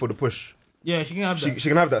rollie for the push? Yeah, she can have that. She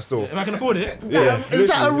can have that still. If I can afford it. Yeah. Is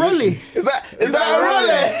that a rolly? Is that a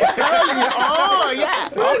rollie? Oh, yeah.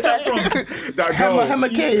 Where's that from? That girl. Hammer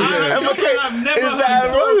K. I've never Is that a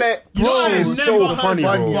heard- rollie? You know, Bro, I've it's never so heard funny,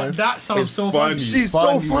 that, bro. but that sounds so funny. She's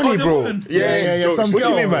so funny, Oh, bro. woman? Yeah, yeah, some What do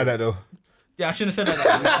you girl. mean by that, though? Yeah, I shouldn't have said that.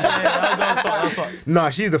 Yeah, that was fucked. Nah,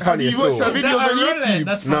 she's the funniest you watched though. her videos on YouTube?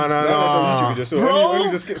 That's No, Bro. Only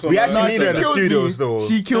the skips on We that. actually No, need her in the kills studios me. though.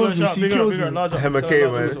 She kills me. She kills me. Hemma K,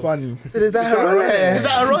 man. It's funny. Is that a rollie? Is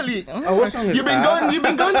that a rolly? Oh, what song is You've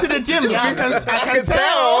been going to the gym. Yeah, I can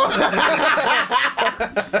tell.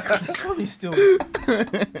 That's funny still.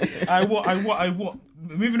 I what?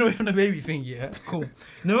 Moving away from the baby thing, yeah. Cool.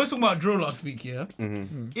 Now, we were talking about drill last week, yeah.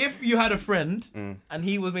 If you had a friend and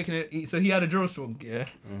he was making it, so he had a drill song, yeah,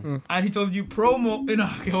 and he told you promo. You know,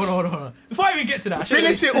 okay, hold on. Before I even get to that,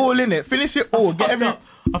 Finish it all in it. Finish it all. Get every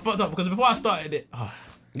I fucked up because before I started it.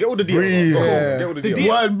 Get all the deals. Breathe. Go on, Get all the deals.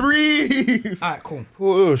 word. Breathe. Alright, cool.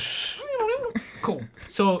 Push. Cool.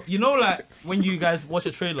 So you know, like when you guys watch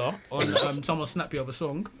a trailer on someone snap you of a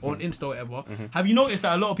song or on Insta or whatever, have you noticed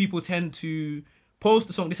that a lot of people tend to post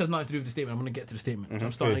the song? This has nothing to do with the statement. I'm gonna get to the statement. So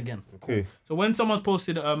I'm starting again. Okay. So when someone's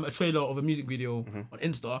posted a trailer of a music video on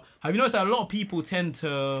Insta, have you noticed that a lot of people tend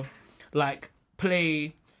to like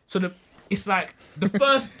play? So it's like the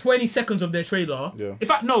first 20 seconds of their trailer. Yeah. In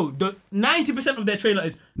fact, no, the 90% of their trailer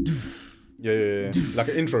is Yeah. Like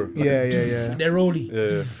an intro. Yeah. they're rolly.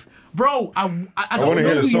 Yeah. Bro, I don't wanna know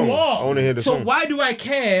hear the who song. you are. I wanna hear the so song. why do I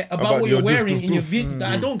care about what your you're wearing doof, in your doof, vid?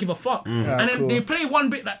 That I don't give a fuck. And then cool. they play one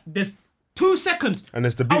bit like there's 2 seconds. And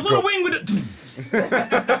it's the I beat was on drop. the wing with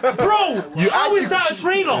it. Bro, how is that a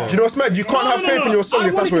trailer? Do you know what's mad? You can't have faith in your song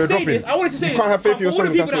if that's what you're dropping. I wanted to say You can't have faith in your for all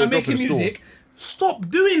song the if people that's that what are you're making dropping music, stop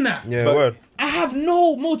doing that. Yeah, But- word. I have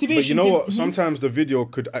no motivation. But you know to- what? Sometimes the video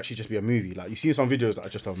could actually just be a movie. Like, you've seen some videos that are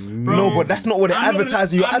just a movie. No, but that's not what they're I'm not-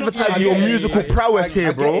 advertising. You're I'm not- advertising yeah, your yeah, musical yeah. prowess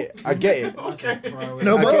here, bro. I get it.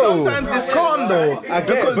 No, but Bro. sometimes it's calm though. I get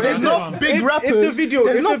it. Because But there's if not the- big rappers. If the video,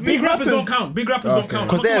 there's if not the Big video, rappers don't count. Big rappers don't count.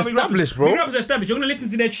 'Cause I'm they're talking about big established, rappers. bro. Big rappers are established. You're gonna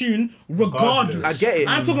listen to their tune regardless. I get it.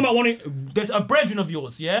 I'm talking about there's a brethren of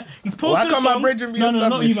yours, yeah? He's posted Why a can't my song. brethren be No,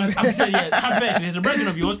 not you, man. established? I'm saying, yeah, hypothetically, there's a brethren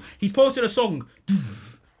of yours. He's posted a song.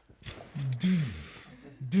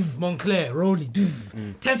 Montclair, Rolly,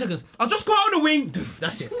 10 seconds. I'll just go out on the wing.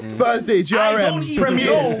 That's it. Thursday, I don't GRM, even Premiere.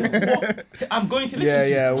 know what I'm going to listen to.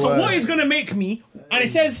 Yeah, so word. what is gonna make me? And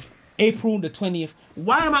it says April the 20th.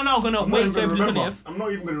 Why am I now gonna wait till April the 20th? I'm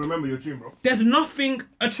not even gonna remember your tune, bro. There's nothing.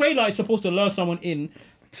 A trailer is supposed to lure someone in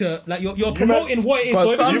to like you're promoting what it is. But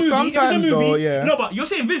So if it's a movie, sometimes though, yeah. No, but you're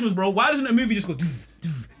saying visuals, bro. Why doesn't a movie just go?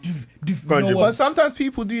 Go on, Jim. But sometimes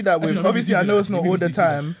people do that with. Actually, no, Obviously, I know it's not all the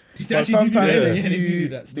time. They But actually do sometimes that. they Yeah, they do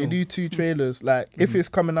that they still. do 2 trailers. Like if it's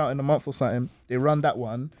coming out in a month or something, they run that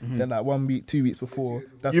one. Then like 1 week, 2 weeks before.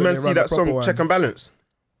 That's You when man they see run that the proper song, one. Check and Balance?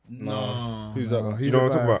 No. Who's that? Do you know what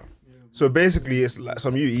I'm talking about? So basically, it's like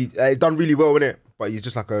he done really well in it, but he's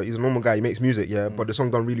just like he's a normal guy. He makes music, yeah. But the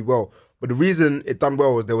song done really well. But the reason it done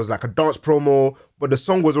well was there was like a dance promo, but the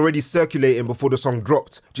song was already circulating before the song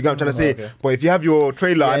dropped. Do you get what I'm trying to say? Okay. But if you have your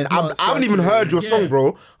trailer and it's I not haven't even heard your circulating. song,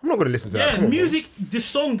 bro, I'm not gonna listen to that. Yeah, Come on, bro. music, the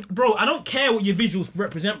song, bro. I don't care what your visuals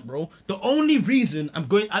represent, bro. The only reason I'm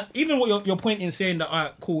going, even what your point in saying that,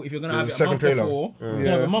 alright, cool. If you're gonna have There's it a a month second trailer. before, you're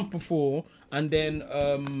gonna have a month before, and then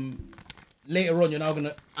later on you're now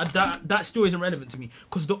gonna that still isn't relevant to me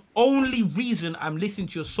because the only reason I'm listening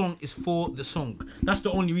to your song is for the song. That's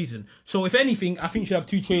the only reason. So if anything, I think you should have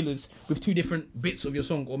 2 trailers with 2 different bits of your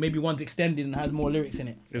song, or maybe one's extended and has more lyrics in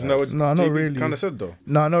it. Isn't that what No, not really. kind of said though?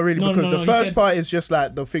 No, not really. No, Because no, the he first said- part is just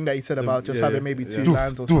like the thing that he said about just yeah, having maybe 2 yeah.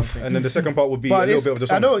 lines or something. And then the second part would be a But little it's, bit of the I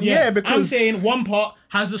song. don't. Yeah, because I'm saying one part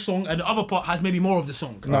has the song and the other part has maybe more of the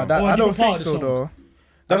song. no, that, Or a I don't different part think of the so song. though.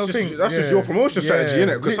 That's I don't just think- that's just yeah. your promotion strategy, Yeah.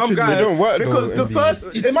 innit? Because some Literally, guys It don't work though, Because the MB.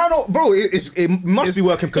 first, It might not, bro. It must be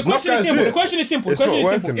working because The question is simple. The question is simple. The It's question is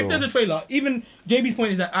not simple. working, If there's a trailer, even JB's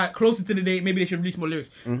point is that closer to the date, maybe they should release more lyrics.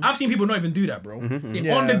 I've seen people not even do that, bro.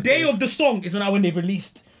 On the day of the song is when they've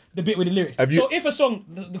released the bit with the lyrics. Have you- So if a song,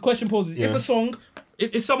 the question poses, if a song,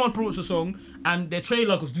 if someone promotes a song and their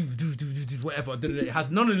trailer goes whatever, it has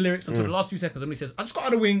none of the lyrics until the last 2 seconds, and he says, "I just got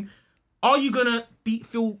out of the wing." Are you gonna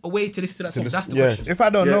feel a way to listen to that song? That's the question. if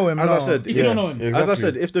I don't know him, as no. I said, If you don't know him, as I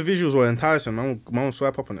said, if the visuals were enticing, man will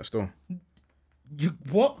swipe up on it still.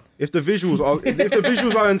 what? If the visuals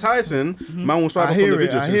are enticing, man will swipe I up on hear the it.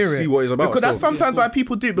 video I to hear see it. what it's about. Because that's still. sometimes why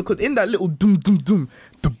people do it. Because in that little doom,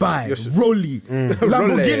 Dubai, Yes. Rolly,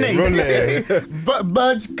 Lamborghini,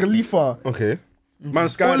 Burj Khalifa, Okay. Man all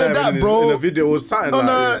skydiving of that, in bro. the video was something on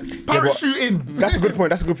like a parachuting. That's a good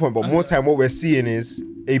point. That's a good point. But more time, what we're seeing is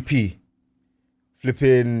AP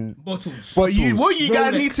flipping. Bottles. But what you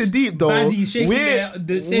guys Rolex, need to deep though, Bandy shaking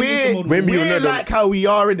the same Insta model. When we we're know the- like how we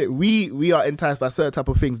are in it. We are enticed by certain type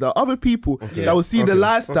of things. There are other people that will see the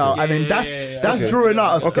lifestyle, and then that's drawing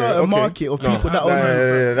out a certain market of people that own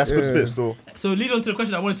it. That's good spit still. So lead on to the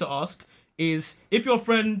question I wanted to ask is if your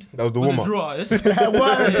friend That was the a warm-up. drill artist, that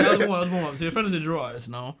was the warm-up. So your friend is a drill artist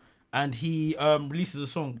now, and he releases a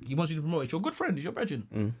song. He wants you to promote it. It's your good friend. It's your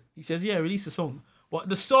brethren. He says, "Yeah, release a song." But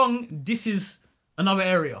the song, this is another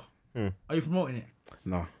area. Are you promoting it?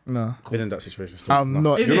 No, No, been in that situation. Still. I'm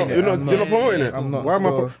not. Is in it? it. You're not I'm promoting it. I'm not. Why am I?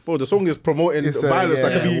 still. Bro, the song is promoting It's a- violence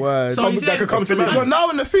that yeah, could be word. So he that said- could come to me. You're now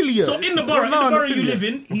an affiliate. So in the borough, You're now an you affiliate. live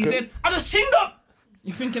in, he said, "I just chinged up."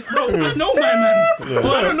 You thinking, bro? I know my man.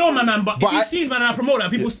 Well, I don't know my man, but if he sees man and I promote that,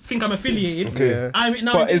 people think I'm affiliated. Okay. I'm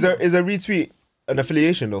now. But is a retweet an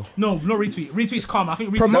affiliation though. No, not retweet. Retweet's calm. I think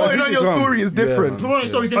retweet. Promoting on your wrong. story is different. Promoting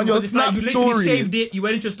story is different On your because it's like Snap you literally story. saved it, you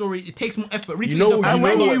went into your story, it takes more effort. Retweet know- is a- And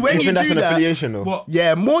when Do you you think that's do an that, affiliation though? What?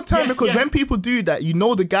 yeah, more time Yes, because yes. when people do that, you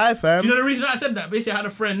know the guy, fam. Do you know the reason I said that? Basically, I had a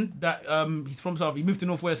friend that he's from South. He moved to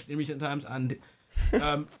Northwest in recent times, and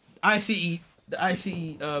ICE, the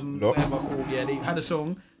ICE, whatever called, yeah, they had a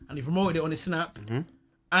song and he promoted it on his Snap, and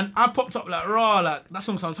I popped up like, raw, like that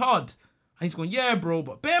song sounds hard. And he's going, yeah, bro,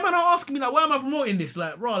 but bear man are asking me like, why am I promoting this?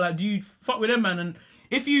 Like, raw, like, do you fuck with them, man? And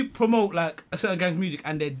if you promote like a certain gang's music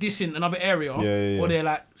and they're dissing another area, or they're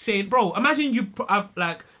like saying, bro, imagine you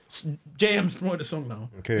like JM's promoted a song now.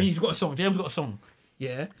 Okay. And he's got a song. JM's got a song.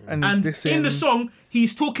 Yeah. And And he's in the dissing- song,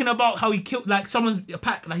 he's talking about how he killed like someone's a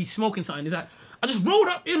pack, like he's smoking something. He's like, I just rolled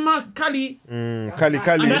up in my Cali, Cali.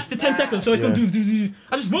 and that's the 10 seconds. So it's gonna do.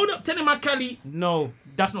 I just rolled up 10 in my Cali. No,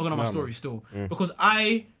 that's not gonna my story still because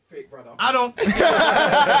I don't.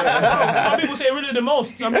 Some people say really the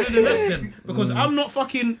most. Some really the less than because I'm not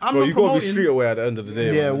fucking. I'm Bro, not you gotta be promoting. street away at the end of the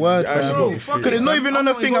day. Yeah, man. word, You actually fam. gotta be Fuck street Because it's not away. even I'm on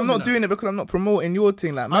the not thing. I'm not involved in doing it because I'm not promoting your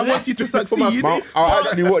thing. Like, man Unless wants you to you succeed. I'll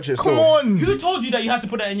actually watch it. Come still. on. Who told you that you had to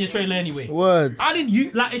put that in your trailer anyway? Word. I didn't.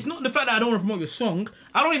 You like. It's not the fact that I don't want to promote your song.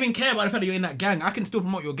 I don't even care about the fact that you're in that gang. I can still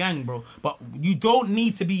promote your gang, bro. But you don't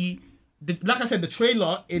need to be. Like I said, the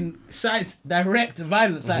trailer incites direct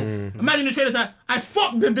violence. Like, imagine the trailer's like, I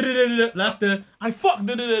fucked the. That's the. I fucked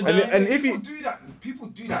the. And if you People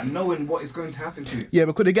do that knowing what is going to happen to you. Yeah,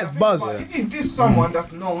 because it gets Think buzz. about it. If you diss someone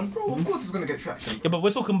that's known, bro, of course it's gonna get traction. Yeah, but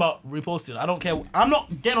we're talking about reposting. I don't care. I'm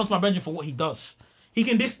not getting onto my Benjamin for what he does. He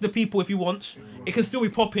can diss the people if he wants. It can still be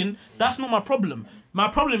popping. That's not my problem. My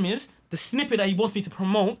problem is the snippet that he wants me to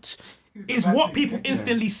promote is what people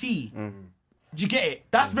instantly see. Do you get it?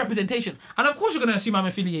 That's representation. And of course you're going to assume I'm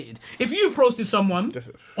affiliated. If you posted someone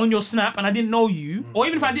on your Snap and I didn't know you, or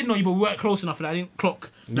even if I did know you but we weren't close enough and I didn't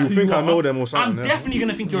clock You who think I are, know them or something, I'm yeah. definitely going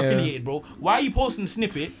to think you're affiliated, bro. Why are you posting the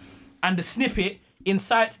snippet and the snippet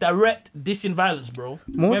incites direct dissing violence, bro?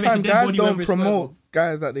 More Whether it's a time, dead guys body, don't whether it's promote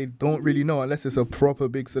guys that they don't really know unless it's a proper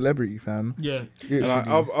big celebrity, fam. Yeah. And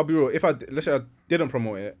Literally. I'll be real. If let's say I didn't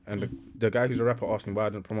promote it, and the guy who's a rapper asked me why I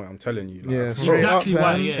didn't promote it, I'm telling you. Like, Yeah, bro, straight Exactly up,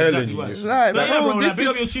 why, man. yeah, telling exactly you, why. it's Like, But yeah, bro, bro, this like, pick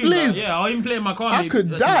up your is tune, like, fliz. yeah, I'll even play in my car. I maybe. could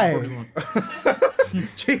That's what die. I probably want.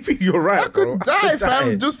 JP, you're right, I could bro. die,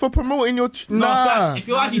 fam, just for promoting your. No, Nah, facts. If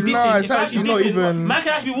you're actually dissing, nah, if it's you're actually actually not dissing, even. man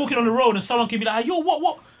can actually be walking on the road and someone can be like, yo,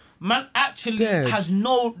 what? Man actually Dead. has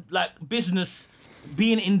no like business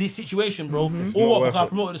being in this situation, bro. It's Or not what? worth Because I it.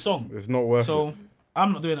 promoted the song. It's not worth So it.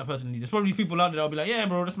 I'm not doing that personally. There's probably people out there that'll be like, yeah,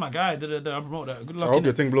 bro, that's my guy. I promote that. Good I luck. hope innit?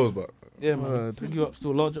 your thing blows, but Yeah, man. Word. Pick you up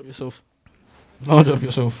still. Large up yourself. Large up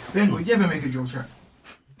yourself. Ben, would you ever make a drill track?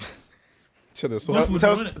 to the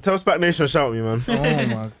Tell Spac Nation shout me, man. Oh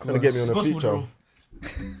my Gonna god. get me on a Gospel, feature. bro.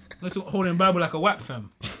 Let's holding Bible like a whack,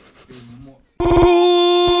 fam.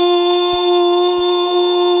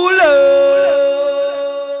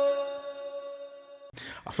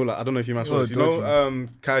 I feel like I don't know if you man saw Oh, this. You know,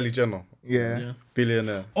 Kylie Jenner, Yeah.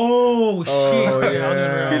 billionaire, Oh, shit.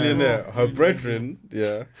 yeah. billionaire. Her brethren,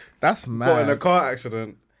 yeah, That's got in a mad. car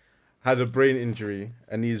accident, had a brain injury,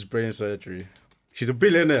 and needs brain surgery. She's a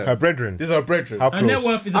billionaire. Her brethren. This is her brethren. How Her net close?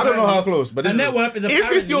 worth is I don't know how apparently- close, but this Her net is worth is If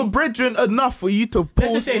apparently. it's your brethren enough for you to Let's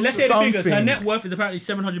post just say the something. figures. Her net worth is apparently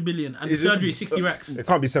 700 billion, and the Is it- surgery is 60 racks. It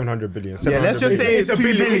can't be 700 billion. Yeah, let's just 700 say it's a 2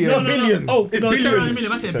 billion. It's billion. not billion. Oh, It's no, 700 billions.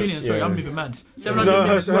 million. I said billion. Sorry, Yeah. I'm moving mad. 700 No, million.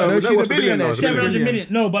 her No, net she's worth's a billionaire. now, 700 million.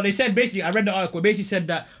 No, but they said basically, I read the article. Basically said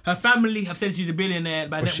that her family have said she's a billionaire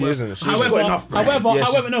by net she worth. isn't. She's However, got enough, bro.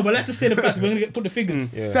 however, no. But let's just say the facts. We're gonna put the figures.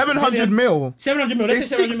 700 mil. 700 mil. Let's It's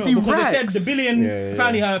say 700 mil 60 because they said racks. the billion. Yeah.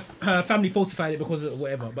 Apparently, her family falsified it because of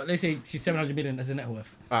whatever. But they say she's 700 million as a net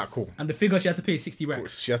worth, Ah, cool. and the figure she had to pay is 60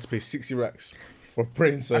 racks. She had to pay 60 racks for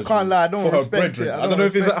brain surgery. can't lie, I don't for her respect brethren. it. I don't know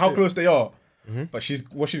if it's respect how it. close they are, but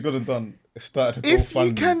what she's gonna done is started a If you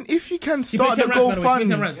GoFundMe. can She paid start 10 the racks, by the way. She paid 10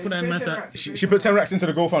 GoFundMe. racks. Put that in my side. She put 10 racks into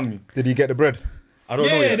the GoFundMe. Did he get the bread? I don't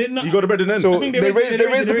Yeah, know yet. they not- You got the bread in then. So- I think They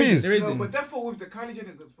raised the peas. No, but therefore with the Kylie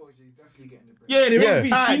Jenner's exposure, he's definitely getting the bread. Yeah, they Yeah. won't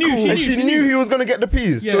be. Alright, She knew. cool. And she knew he was gonna get the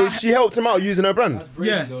peas, so Yeah. she helped him out using her brand. That's crazy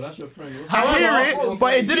Yeah. though. That's your friend. I hear it,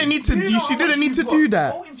 but it didn't need to. She didn't need to do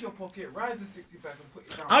that. Go into your pocket, rise the 60 bags and put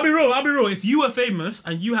it down. I'll be real. If you were famous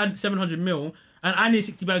and you had 700 mil and I need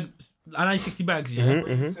 60 bags, yeah.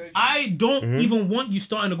 I don't even want you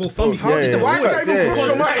starting to go GoFundMe. How did yeah, why did that even yeah, cross yeah.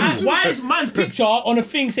 your mind? Why is man's picture on a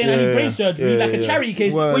thing saying I need Yeah, brain surgery like a yeah. charity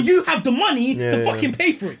case Word. when you have the money Yeah, to yeah. fucking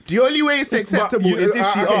pay for it? The only way it's acceptable is if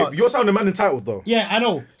she asks. You're sounding man entitled though. Yeah, I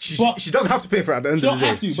know. But She doesn't have to pay for it at the end you of don't the day.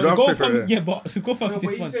 have to. She But don't go have to pay for GoFundMe, it. yeah, but GoFundMe No, but is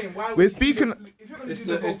he's fun. saying why We're would- speaking- if you're gonna It's do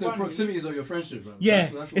the GoFundMe, proximities of your friendship, man. Yeah,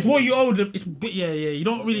 That's it's what you owe. It's yeah. You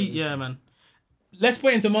don't really, yeah, man. let's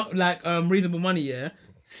put it into reasonable money. Yeah,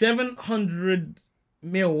 700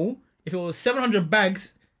 mil. If it was 700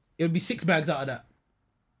 bags, it would be 6 bags out of that.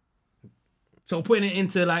 So putting it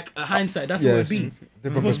into like a hindsight, that's what it would be.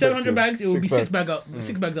 If it was 700 bags, it would be 6 bags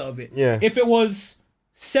out of it. Yeah. If it was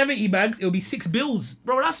 70 bags, it would be 6 bills.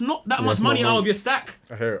 Bro, that's not that much money out of your stack.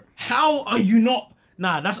 I hear it. How are you not?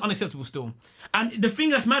 Nah, that's unacceptable still. And the thing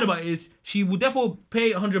that's mad about it is she will therefore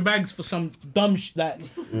pay 100 bags for some dumb I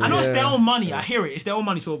know it's their own money. I hear it. It's their own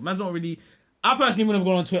money. So man's not really. I personally wouldn't have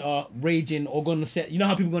gone on Twitter raging or gone on set. You know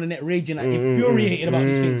how people go on the net raging, like infuriated about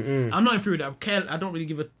these things. I'm not infuriated. I don't really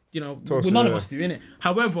give a. None of us do, innit?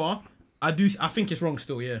 However, I think it's wrong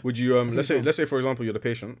still. Yeah. Would you let's say for example you're the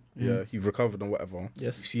patient. Yeah. You've recovered and whatever.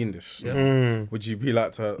 Yes. You've seen this. Yes. Would you be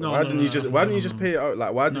like to her? No, why didn't you just pay it out?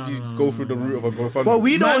 Like why did you go through the route of a GoFundMe? But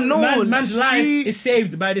we don't know. Man's life is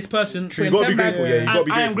saved by this person. True, you gotta be grateful. Yeah, you gotta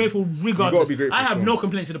be grateful. I am grateful regardless. You gotta be grateful I have still. no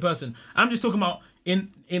complaints to the person. I'm just talking about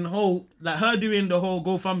in whole like her doing the whole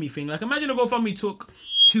GoFundMe thing. Like imagine a GoFundMe took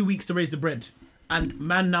 2 weeks to raise the bread. And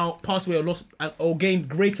man now passed away or lost or gained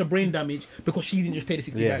greater brain damage because she didn't just pay the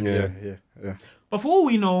 60 bags. Yeah. But for all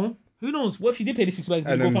we know, who knows? What if she did pay the 60 bags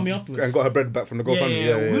and GoFundMe afterwards? And got her bread back from the GoFundMe.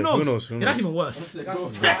 Yeah. Who knows? Who Yeah, knows? that's even worse.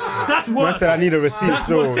 That's worse. I said I need a receipt That's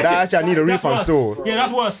still. worse. That actually I need a That's refund worse. still. Yeah,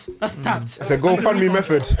 that's worse. That's tapped. It's a GoFundMe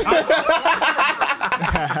method.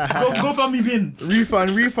 GoFundMe bin.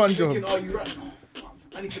 Refund job. Thinking, oh, you right? Oh, fuck,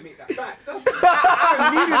 I need to make that back. That's I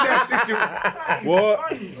needed that 60. What?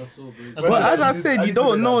 funny. But as I said, you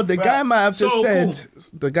don't know. The guy might have just So said.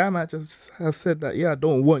 The guy might just have said that. Yeah, I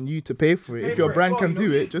don't want you to pay for it. If your brand can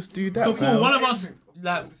do it, just do that. So cool. fam. One of us,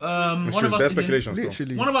 like, It's one of true, us bare is in, speculation still.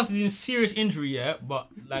 Literally. one of us is in serious injury, yeah. But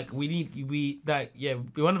like, one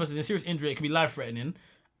of us is in serious injury. It could be life threatening,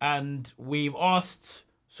 and we've asked.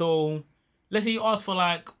 So let's say you asked for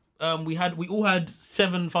like, we all had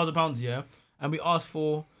 £7,000, yeah, and we asked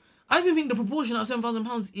for. I even think the proportion of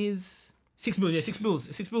 £7,000 is 6 bills. Yeah, 6 bills.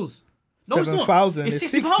 It's 6 bills. No, it's not. 7,000 It's is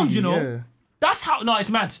 60 pounds. You know. yeah. That's how. No, it's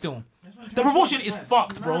mad still. The proportion is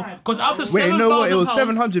fucked, bro. Because out of Wait, no, what? It was £7,000,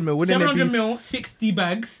 700 mil. Wouldn't it 700 be? mil, 60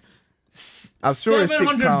 bags. I'm sure it's 6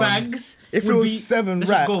 700 pounds. bags. If it would was be, 7 let's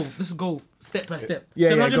racks. Let's go step by step. Yeah,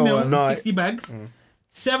 700 go mil, on. No, 60 bags.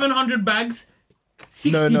 700 bags.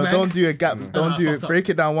 60 No, bags. don't do a gap. Don't do it. fucked up. Break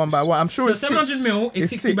it down one by one. I'm sure So it's 700 six. mil is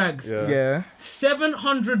It's 60 bags. Yeah.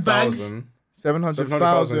 700 bags.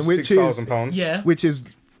 700,000, which is £6,000. Yeah. which is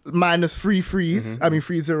minus 3 threes. I mean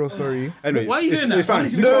 3 0. Sorry. Anyway, Why are you doing that? It's fine.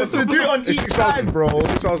 No, so do it on each side, bro. It's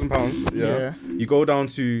 £6,000. Yeah. You go down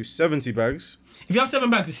to 70 bags. If you have 7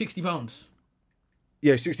 bags, it's £60.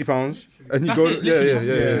 Yeah, £60, and you That's go. it, literally.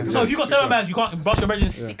 Yeah. So if you got 7 bags, you can't bust your bread in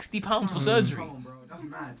 £60 for surgery. Come on, bro. That's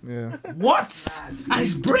mad. Yeah. What? And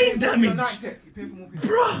it's brain damage. You're not tech. You pay for more people.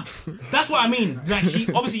 Bruh, that's what I mean. Like,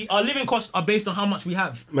 obviously, our living costs are based on how much we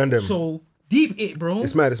have. Mandem. So deep it, bro.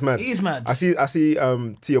 It's mad. It is mad. I see.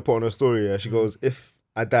 Tia put on her story. Yeah, she goes, "If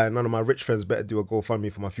I die, none of my rich friends better do a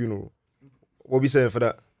GoFundMe for my funeral." What are we saying for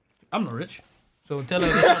that? I'm not rich, so tell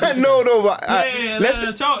her. No, but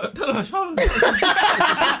Let's tell her.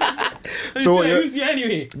 So, Who's the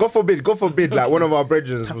anyway? God forbid, like one of our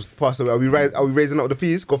brethren was passed away. Are we raising up the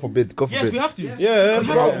peas? God forbid. Yes, we have to. Yeah,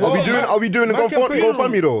 Are we doing the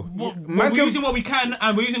GoFundMe though? We're using what we can,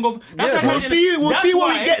 and we're using We'll see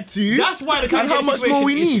what we get to. That's why the and how much more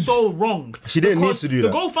we need. is so wrong. She didn't need Because to do the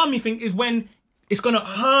that. GoFundMe thing is when it's gonna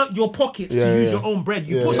hurt your pockets to use your own bread.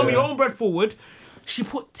 You put some of your own bread forward. She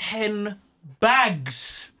put 10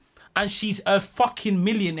 bags. And she's a fucking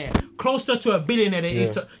millionaire. Closer to a billionaire than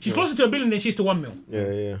is to... She's closer to a billionaire than she is to 1 mil.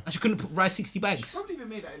 Yeah. And she couldn't rise 60 bags. Probably even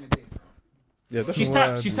made that in a day, bro. Yeah, that's She's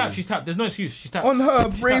tapped. There's no excuse. She's tapped. On her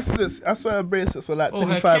bracelets, I swear her bracelets were like Oh, her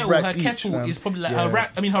 25 kettle, racks her each. kettle fam. is probably like Yeah. her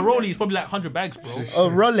rack. I mean, her rollie is probably like 100 bags, bro. Oh,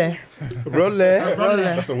 rolle.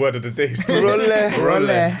 That's the word of the day. Rolle.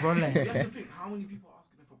 That's the thing. How many people are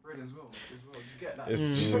asking her for bread as well? Did you get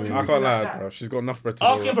that? I can't lie, bro. She's got enough bread to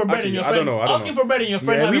Asking for bread and your friend. I don't know. Asking for bread and your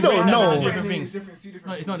friend. Yeah, we having brain don't damage know. are different Brain things. is different, two different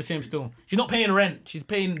No, it's not the same still. She's not paying rent. She's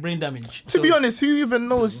paying brain damage. To be honest, who even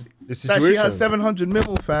knows The that she situation. has 700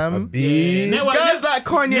 mil, fam? Network- Guys like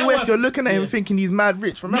Kanye network- West, you're looking at him yeah. thinking he's mad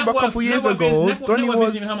rich. Remember a couple years net ago, worth Donny isn't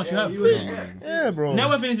was... even how much you have. Yeah, bro. Net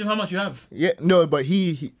worth isn't even how much you have. Yeah, no, but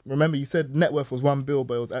he remember you said net worth was 1 bill,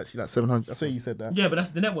 but it was actually like 700. I swear you said that. Yeah, but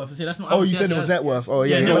that's the net worth. See, that's not. how Oh, much you she said it actually was has. net worth. Oh,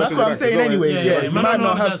 yeah. Yeah, No, net that's worth what I'm is saying back. anyways. Yeah, you Man, might no,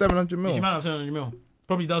 not have does. 700 She mil. might have 700 mil.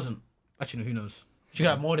 Probably doesn't. Actually, no, who knows? She could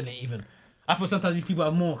have more than it even. I feel sometimes these people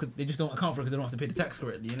have more because they just don't account for it because they don't have to pay the tax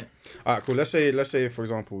correctly, innit? Alright, cool. Let's say for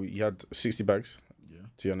example you had 60 bags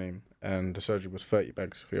to your name and the surgery was 30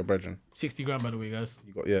 bags for your brethren. 60 grand, by the way, guys.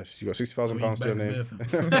 You got £60,000 to your name,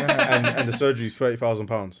 Bags, and the surgery is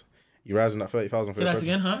 £30,000. You rising that 30,000 for Say your that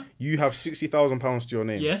brethren. again, huh? You have £60,000 to your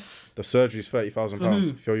name. Yes. The surgery is £30,000 For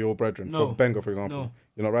who? for your brethren. No. For Benga, for example. No.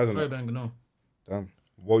 You're not rising Very that. banger, no. Damn.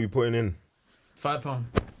 What are you putting in? £5.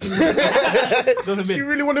 Go to Do you bid.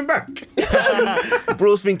 really want him back?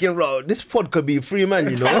 Bro's thinking, bro, this pod could be free, man,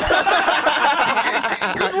 you know?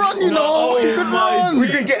 Good run, you know. Good run. We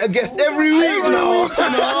can get a guest every week now. You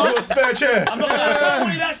got a spare chair. I'm not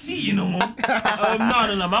gonna that seat, you know. No.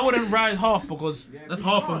 I wouldn't rise half because that's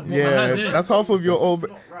half of what my hands Yeah, in. that's half of your old.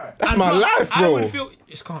 That's my life, I bro. would feel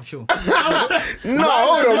it's calm, chill. No,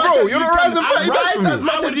 hold on, bro. You're not rising 30 bags for Rise as me.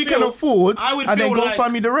 much as you can afford, I would and then feel go like,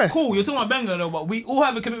 find me the rest. Cool, you're talking about banger though, but we all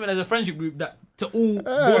have a commitment as a friendship group that to all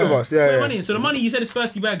All of us, put yeah. money in. So the money you said is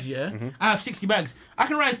 30 bags, yeah? I have 60 bags. I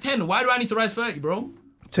can rise 10. Why do I need to rise 30, bro?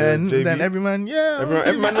 10, JB. then every man,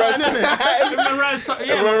 Everyone rise 10. Everyone rise,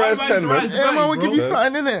 Everyone rise 10, man. Yeah, man, we'll give you bro.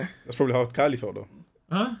 something in it. That's probably how Kylie felt, though.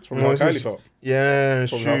 Huh? That's probably how Kylie felt. Yeah,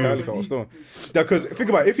 Probably how Kylie true. felt still. Because think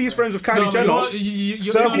about it, if he's friends with Kylie No, Jenner, No,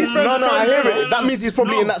 I hear it. That means he's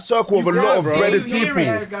probably in that circle of a lot of breaded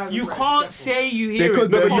people. You can't say you hear Because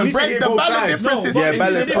it. the you need to break, hear the both balance sides. difference is. but Yeah, this is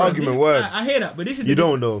balanced the difference. argument, word. I hear that, but this is You the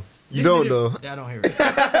don't know. You don't know. Yeah, I don't hear it.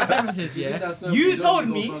 The difference is, yeah. You told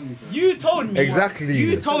me. Exactly.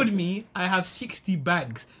 You told me I have 60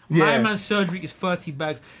 bags. My Yeah. man's surgery is 30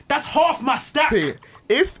 bags. That's half my stack.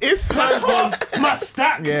 If That's half my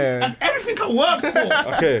stack. Yeah. That's everything I work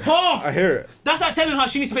for. okay, Half. I hear it. That's like telling her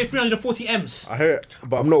she needs to pay 340 M's. I hear it.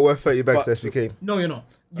 But I'm not worth 30 bags, But- SCK. No, you're not.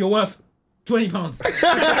 You're worth £20.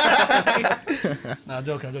 Nah, I'm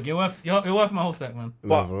joking. You're worth my whole stack, man.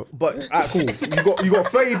 bro. But cool. You got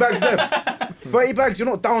 30 bags left. 30 bags. You're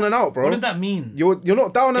not down and out, bro. What does that mean? You're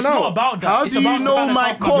not down and It's out. not about that. How It's do you about the know fact that my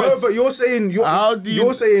half cost? No, but you're saying How do you-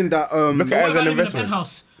 you're saying that Look What at it if as I an live in a investment.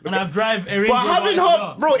 penthouse and I drive a Range But Rover having SR?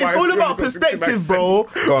 half, bro, it's Why, all if you about only got 60 perspective, bags, bro.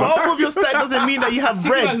 Go on. Half of your stack doesn't mean that you have 60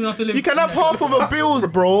 bread. bags enough to live. You can have half of a bills,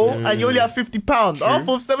 bro, and you only have £50. Half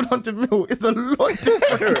of 700 mil is a lot different.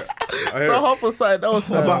 I hear it. So half a side, that was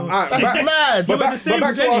But, that's mad. Yeah, but back the same to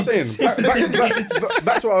what I was saying. percentage.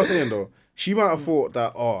 Back to what I was saying though. She might have thought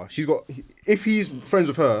that she's got. If he's friends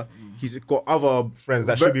with her, he's got other Friends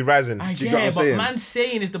that should be rising. I Do you get get it, what but I'm saying? man's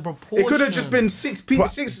saying is the proportion. It could have just been six of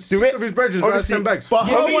his brethren rise Obviously, 10 bags. But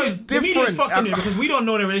Yeah, her the one's media is different. fucking it because we don't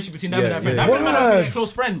know the relationship between them and that friend. yeah. That friend might not be Word. a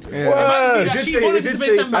close friend. It She wanted to did pay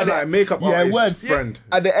say 10 something bags. like makeup artist word. friend.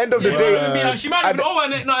 At the end of the Yeah, day, she might have been, bro, yeah,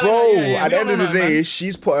 at the we end don't of the know that, day, man.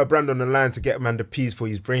 she's put her brand on the line to get man the peas for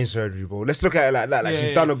his brain surgery, bro. Let's look at it like that. Like Yeah,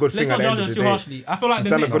 she's done a good let's thing at the not end judge of her the too day. harshly. I feel like She's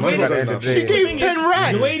done a good thing at the end of the She day. gave 10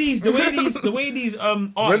 racks. The way these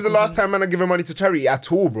When's the last time man are giving money to charity at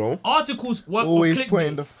all, bro? articles work Always or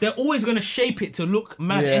putting the- they're always gonna shape it to look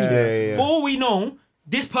mad Yeah. anyway. Yeah. For all we know,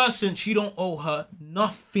 this person, she don't owe her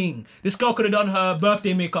nothing. This girl could have done her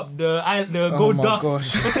birthday makeup, the gold my dust.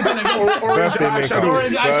 gosh. What's the thing again? Birthday makeup.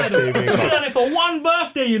 Orange eyeshadow. Birthday She could have makeup. done it for one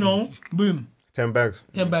birthday, you know. Boom. 10 bags.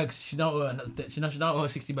 10 bags. She don't owe her. She don't owe her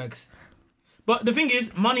 60 bags. But the thing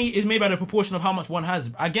is, money is made by the proportion of how much one has.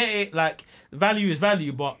 I get it, like, value is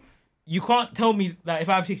value, but you can't tell me that if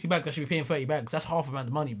I have 60 bags, I should be paying 30 bags. That's half a man's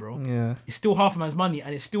money, bro. Yeah. It's still half a man's money,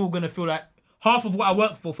 and it's still going to feel like half of what I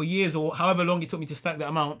worked for years or however long it took me to stack that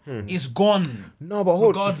amount is gone. No, but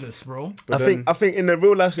hold. Regardless, bro. I think in the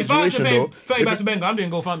real life If I had to situation pay though, 30 bags to Benga, I'm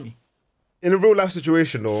doing GoFundMe. in a real life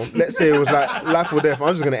situation though, let's say it was like life or death.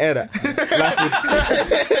 I'm just gonna air that.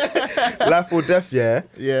 Life or death, yeah.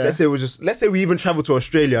 Yeah. Let's say we even travel to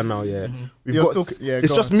Australia now, yeah. We've You're got. still- yeah, it's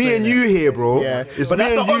go just on, me say and that. you here, bro. Yeah. It's But me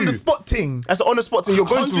that's and an on the you. spot thing. That's the on the spot thing. You're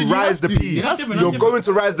going 100, to you rise have the to. peas. You have to, You're you have going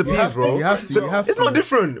to rise the You peas, have to, bro. you have to, So you have it's to. not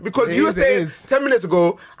different because It you were is, it saying is. 10 minutes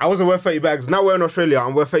ago I wasn't worth 30 bags. Now we're in Australia.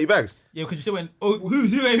 I'm worth 30 bags. Yeah, because you still went, oh,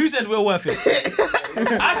 who said we're worth it?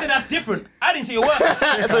 I said that's different. I didn't say you're worth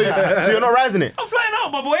it. So you're not rising it. I'm flying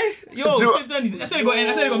out, my boy. Yo, So- I said you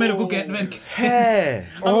got medical care. Yeah.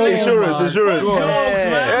 Oh, Insurance. Jokes,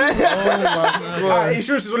 man.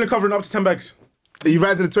 Insurance is only covering up to 10 bags. Are you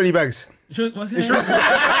rising to 20 bags? What's it? Insurance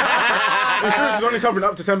is only covering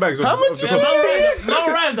up to 10 bags. How much is Man it?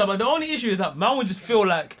 rise that, but the only issue is that man would just feel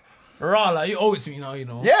like, rah, like you owe it to me now, you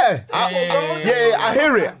know. Yeah. I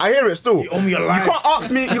hear it. I hear it still. You owe me your life. can't ask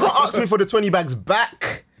me for the 20 bags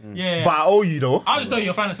back. Yeah. But I owe you though. I'll just tell you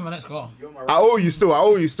you're financing my next car. I owe you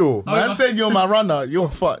still. Man said you're my runner. You're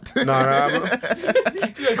fucked. No.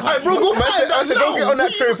 Hey, bro, go Man said, go get on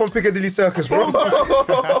that train from Piccadilly Circus, bro.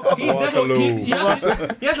 He's definitely, he has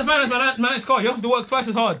to finance my next car. You have to work twice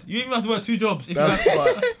as hard. You even have to work 2 jobs. If That's you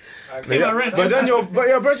fucked. pay my rent. But then your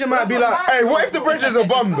brethren might be like, Hey, what if the bridge is a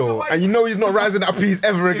bum though, and you know he's not rising that piece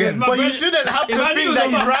ever again? But you shouldn't have to think that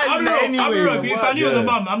he's rising If I anyway. knew he was a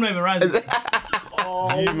bum, I'm not even rising.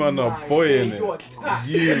 You man are boy in it.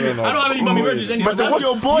 You man are. I don't have any mummy brethren anyway. But that's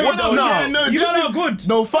your boy, What's though. up Yeah, now? no, You this know is- how good.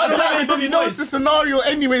 No, fuck I don't have that. any But mummy you know boys. it's the scenario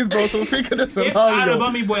anyways, bro. So think of the If I had a scenario.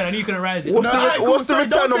 mummy boy, I knew you can rise it. What's No, the alright, what's the cool, sorry,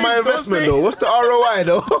 return don't on my say- don't investment say- though? What's the ROI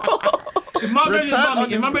though? If my brother is Return bummy,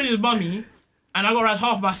 on if my brother is bummy, and I got to rise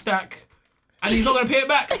half my stack, and he's not gonna pay it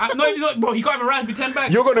back, no, he's not, bro. He can't even rise me 10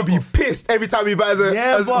 bags. You're gonna be pissed every time he buys a.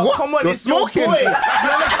 Yeah, but what? come on, You're it's your smoking. boy.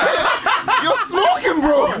 You're smoking,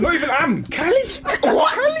 bro. Not even am. Cali?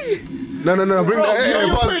 What? No. Bring Bro, that.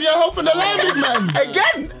 you're putting your health in the line, big man.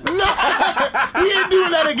 Again? No, we ain't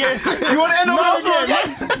doing that again. You want to end Not up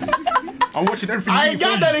again. I'm watching everything you I eat ain't for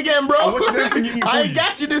got you. that again, bro. I'm watching everything you eat for I you. ain't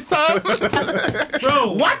got you this time.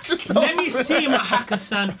 Bro, Watch yourself. let me see my hacker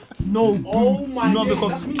stand. No, Oh my no, days,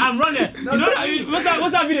 because that's me. I'm running. You know that?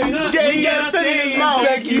 What's that video? You know that? Get fed in his mouth.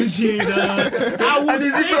 Thank you, Jesus. I will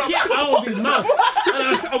take it out of his mouth.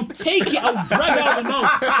 And I'll take it. I'll drag it out of the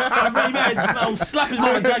mouth. I'll slap his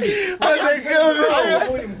mouth and drag it.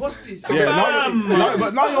 Hold him hostage. Yeah, Fam.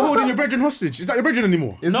 but now you're holding your brethren hostage. Is that your brethren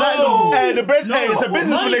anymore? Is No. that Hey, the bread. No. Hey, it's a business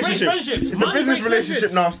Money breaks relationship. friendships. It's a Money business breaks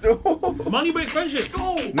relationship friendships. now. Still. Money breaks friendships.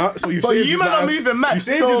 No, so you But saved you his man are life. moving mad, You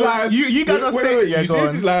saved so his life. you guys are saying- yeah, you go saved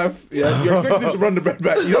on. his life. Yeah, you're expecting him to run the bread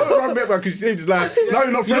back. You don't run the bread back because you saved his life. Now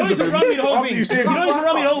you're not You don't friends need with to him. run me the whole After thing. you You saved don't his need to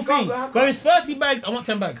run me the whole thing. Go. But it's 30 bags. I want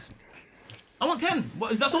 10 bags. I want 10.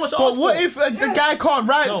 What, is that so much to But ask what for? if the guy can't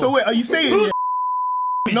write? No. So wait, are you saying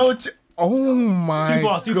no? Oh my Too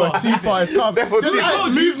far, too God, far. too far. It's calm. Therefore, Just who like,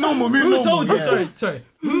 told move normal, move Who normal. told you? yeah. Sorry.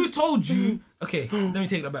 Who told you? Okay, let me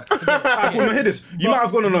take that back. I couldn't hear this. You might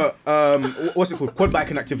have gone on a what's it called? Quad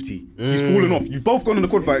biking activity. He's fallen off. You've both gone on a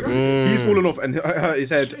quad bike. He's fallen off and hurt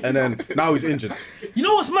his head, and then now he's injured. You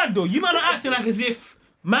know what's mad though? You man are acting like as if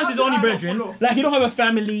man's his only brethren. Like you don't have a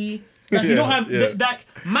family. Like you don't have like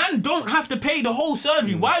man don't have to pay the whole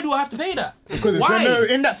surgery. Why do I have to pay that? Because Why? no,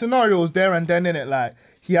 in that scenario, it's there and then in it, like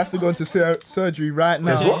he has to go into surgery right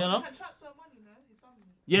now. You know?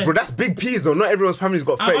 Yeah. Bro, that's big P's though. Not everyone's family's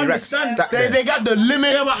got 30 racks. understand. stacked there. They got the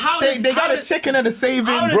limit. Yeah, but how they does- got how a does- chicken and a savings,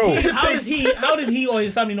 How does, bro. how does he or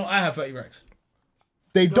his family know I have 30 racks?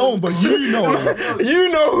 They don't, but you know.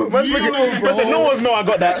 You know, man's You making, know, bro. man said, no one's know I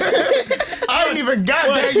got that. I ain't even got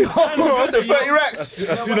that, yo. I said 30 racks.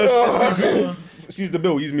 As soon as sees the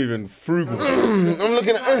bill, he's moving frugal. I'm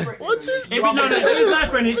looking at. What you? If it's life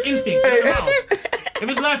friend, it's instinct. If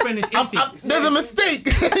it's life friend, it's instinct. There's a mistake.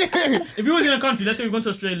 If he was in a country, let's say we've gone to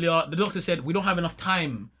Australia, the doctor said we don't have enough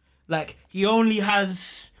time. Like he only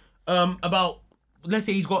has about, let's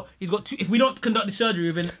say he's got two. If we don't conduct the surgery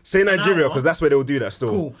within Say an Nigeria, hour- because that's where they'll do that still.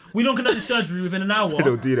 cool. We don't conduct the surgery within an hour.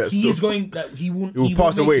 They'll do that He's still. going that he won't. He will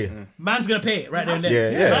pass won't away. make it. Man's gonna pay it right there and then. Yeah,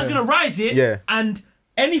 yeah. Man's gonna rise it. Yeah. And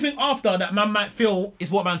anything after that man might feel is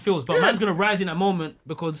what man feels, but man's gonna rise in that moment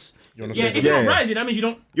because. You're not Yeah, saving if you're Yeah, not yeah. rising, that means you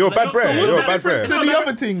don't. You're a bad not- bread, what's you're a that bad difference? bread. It's To not the like-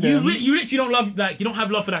 other thing, You then. literally don't love you don't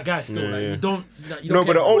have love for that guy still. Like you don't. Like, you No, don't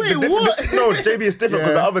but care. no, JB is different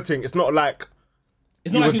because Yeah. the other thing, it's not like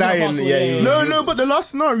It's he not was like he's gonna dying. pass away, Yeah, No, but the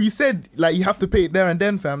last scenario you said like you have to pay it there and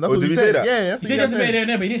then, fam. That's Oh, what did we we say said. that? Yeah, that's He what said he you has to pay said. there and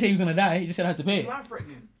then, but he didn't say he was gonna die. He just said I had to pay it. Life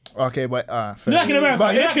threatening. Okay, but fair. You like in America,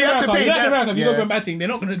 But you if like you in have to America, pay you like in that, America, if you go yeah. for a bad thing, they're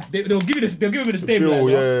not gonna. They'll give you this. They'll give you the statement, Bill,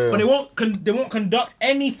 like that, yeah. but they won't conduct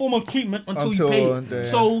any form of treatment until you Until, pay.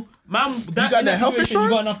 yeah. So, man, that got in that that health situation, you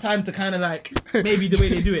got insurance? enough time to kind of like maybe the way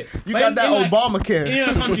they do it. You But got in- that in, like, Obamacare. If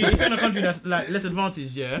you're in a country that's like less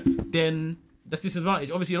advantaged, yeah, then that's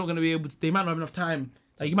disadvantage. Obviously, you're not gonna be able to. They might not have enough time.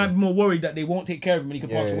 Like you might be more worried that they won't take care of him and he can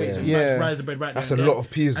pass Yeah, away. yeah. So you might just rise the bread right That's there a and lot then.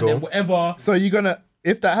 of peas And then though. whatever. So you're gonna,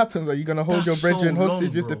 if that happens, are you gonna hold That's your brethren so hostage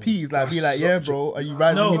long, with the bro. peas? Like be That's like, yeah, such bro, are you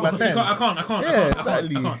rising No, me by because 10? I can't. Yeah,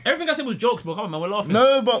 exactly. I can't. Everything I said was jokes, bro. Come on, man, we're laughing.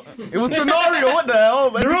 No, but it was scenario. What the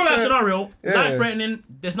hell? Man? The real life It's, scenario, yeah. life threatening,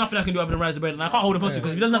 there's nothing I can do other than rise the bread. And I can't hold him hostage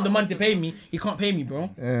because if he doesn't have the money to pay me, he can't pay me, bro.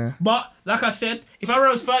 Yeah. But, like I said, if I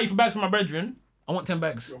rose 30 for bags for my brethren, I want 10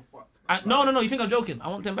 bags. No, you think I'm joking. I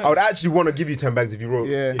want 10 bags. I would actually want to give you 10 bags if you wrote.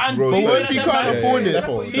 Yeah. If you And wrote for But what if 30. you can't afford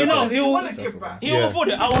it? You know, You want to give back. he will afford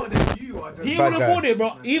it. He Bad will guy. afford it,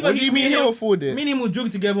 bro. Either What do you mean he'll afford it? Me and him will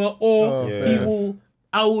drug together, or Yeah. he Yes. will.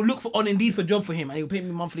 I will look for on Indeed for job for him, and he'll pay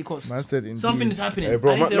me monthly costs. Man said Indeed. Something is happening. Hey,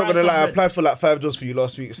 bro, I I'm need not to gonna rise lie, I some applied for like 5 jobs for you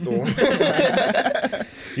last week still.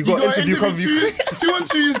 You got interview cover. two on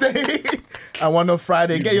Tuesday and one on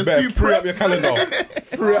Friday. Get your Better suit free up pressed. your calendar.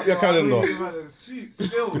 Free up your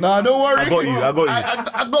calendar. Nah, don't worry. I got you. I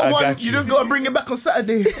got I one. got You you. just gotta bring it back on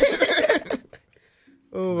Saturday.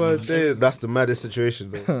 Oh my days, that's the maddest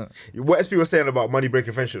situation though. What SP was saying about money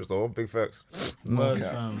breaking friendships though, big facts. Words,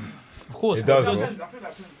 fam. Of course, It does, I bro. feel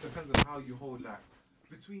like it depends on how you hold like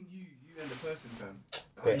between you and the person,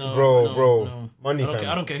 fam. No, Bro, no, bro, no. money, I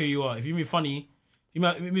fam. don't care who you are. If you mean funny, you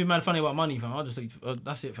mad funny about money, fam. I'll just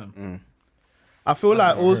that's it, fam. I feel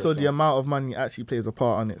like also the amount of money actually plays a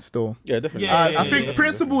part on it still. Yeah, definitely. I think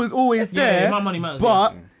principle is always there, my money matters,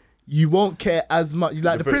 but you won't care as much.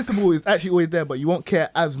 Like the principle is actually always there, but you won't care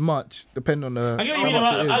as much depending on the. I get what you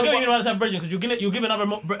mean about that brethren, because you give another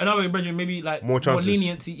brethren maybe like more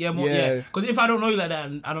leniency, yeah. Because if I don't know you like that,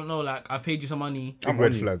 and I don't know, like I paid you some money. Big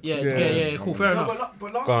red flag. Yeah, cool, fair enough.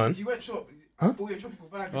 But last week you went shop. Huh? Bought your tropical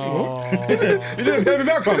bag. You didn't pay me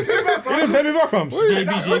back, fam. You didn't pay me back, fam. What are you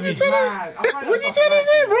trying to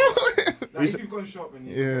say, bro? Like if you've gone shop and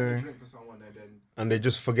you got a drink for someone and then. And they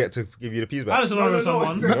just forget to give you the peas back. I just know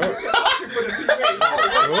someone.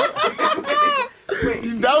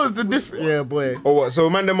 That was the difference. Yeah, boy. Or what?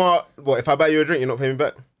 So man, them are what? If I buy you a drink, you're not paying me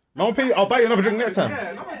back. I'll buy you another drink next time.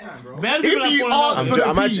 Yeah, another time, bro. If you ask for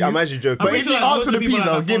the peas, I'm actually joking. But if you ask for the peas,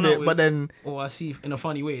 I'll give it. But then, I see in a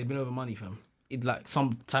funny way, it's been over money, fam. It's like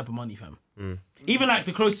some type of money, fam. Even like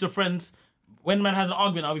the closest of friends, when man has an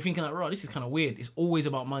argument, I'll be thinking like, this is kind of weird. It's always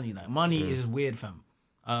about money. Like money is weird, fam.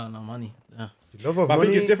 No money. Yeah. But I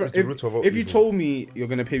think it's different. If you told me you're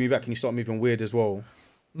gonna pay me back and you start moving weird as well,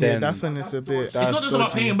 then that's when it's a bit. It's not just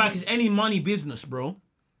about paying back. It's any money business, bro.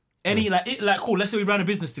 Any cool. Let's say we ran a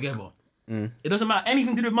business together. It doesn't matter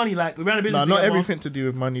anything to do with money. Like we ran a business. No, together. not everything to do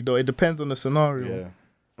with money though. It depends on the scenario. Yeah.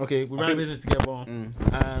 Okay, we ran a business together,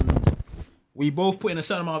 and we both put in a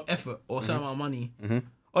certain amount of effort or a certain amount of money.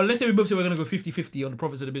 Or let's say we both say we're gonna go 50-50 on the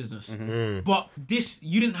profits of the business. But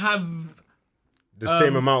you didn't have the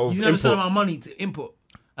same amount of you didn't have the same amount of money to input.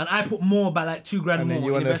 And I put more by like $2,000 and more. then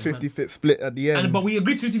you want a 50-50 split at the end. But we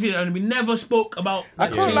agreed 50-50 and we never spoke about. I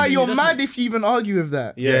can't lie, you're mad if you even argue with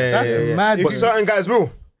that. That's mad. But certain guys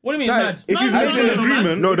will. What do you mean mad? If you've made an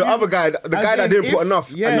agreement, no, the other guy, the guy that didn't put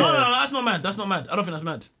enough. Yeah. No, that's not mad. That's not mad. I don't think that's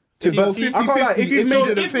mad. But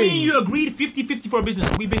 50-50, if me and you agreed 50-50 for a business,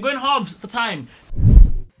 we've been going halves for time.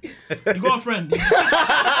 You got a friend.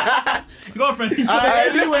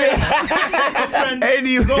 Anyway.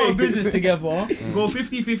 You got a business together. You go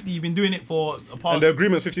 50-50. You've been doing it for a past. And the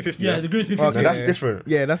agreement's 50-50. Yeah, the agreement's 50-50. Okay, that's different.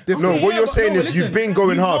 Yeah, that's different. No, what you're saying is you've been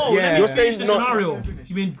going halves. You're saying the scenario.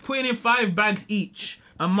 You've been putting in 5 bags each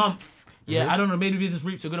a month. Yeah, I don't know. Maybe business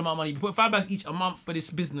reaps a good amount of money. You put 5 bags each a month for this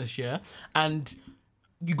business, yeah, and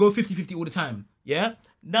you go 50-50 all the time. Yeah.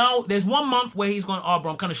 Now there's 1 month where he's going,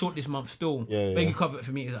 bro, I'm kind of short this month still. Beg you cover it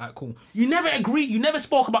for me. Is alright, cool. You never agreed. You never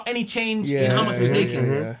spoke about any change in how much we're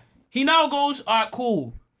taking. He now goes, alright,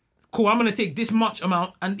 cool. I'm gonna take this much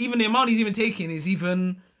amount, and even the amount he's even taking is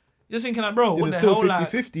even. Just thinking like, bro, what the hell? It's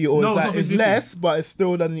still 50-50, or no, it's less, but it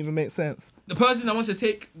still doesn't even make sense. The person that wants to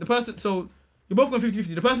take so you're both going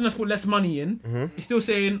 50-50. The person that's put less money in, is still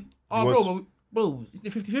saying, bro,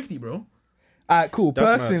 it's 50-50, bro. Alright, cool.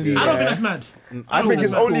 That's Personally, I don't think that's mad. I think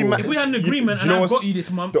it's only mad. If we had an agreement and I got you this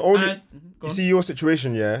month, you see your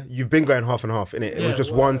situation, you've been going half and half, innit? It was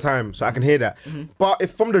just one time, so I can hear that. But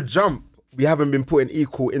if from the jump we haven't been putting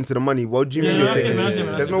equal into the money, what do you mean you're taking?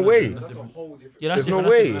 There's no way. There's no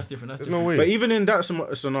way. There's no way. But even in that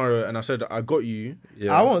scenario, and I said I got you,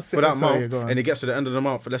 I won't say for that month, and it gets to the end of the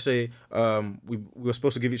month. Let's say we were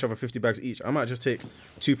supposed to give each other 50 bags each. I might just take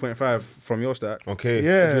 2.5 from your stack. Okay.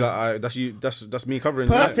 Yeah. Like, that's you. That's me covering.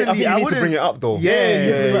 Personally, I think you need to bring it up though. Yeah,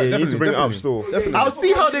 you need to bring it up still. Definitely. I'll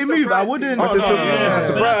see how they move. I wouldn't. That's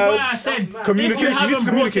why I said communication. You need to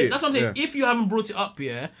communicate. That's what I'm saying. If you haven't brought it up,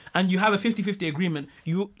 and you have a 50-50 agreement,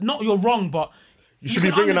 you're wrong, but. You should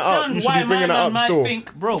be bringing it up. You should be bringing it up still.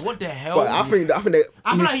 Think, bro, what the hell? But I think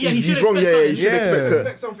he's wrong. Yeah, he should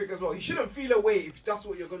expect something as well. He shouldn't feel away if that's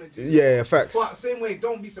what you're gonna do. Yeah, facts. But same way,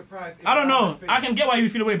 don't be surprised. I don't know. I can get why he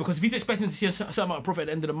would feel away, because if he's expecting to see a certain amount of profit at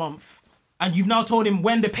the end of the month, and you've now told him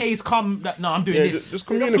when the pays come that I'm doing this. Just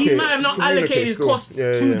communicate. He might have not allocated his costs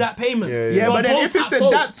to that payment. Yeah, but then if it's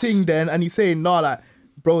adapting, then and he's saying like,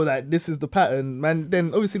 bro, like this is the pattern, man.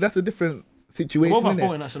 Then obviously that's a different situation. Both are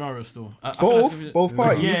fault in that scenario still. Both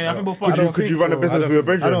parties. Yeah, I think both parties. Could you run a business with a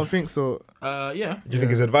brethren? I don't think so. Yeah. Do you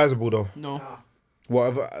think it's advisable though? No.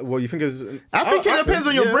 What you think is? I think it depends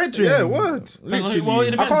on your brethren. Yeah, what?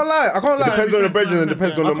 Literally. I can't lie. It depends on the brethren and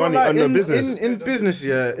depends on the money and the business. In business,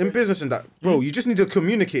 in business and that, bro, you just need to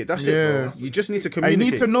communicate. That's it, bro. You just need to communicate.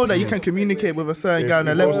 You need to know that you can communicate with a certain guy on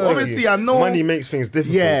a level. Obviously, I know money makes things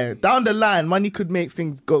difficult. Yeah, down the line, money could make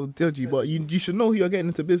things go dodgy, but you should know who you're getting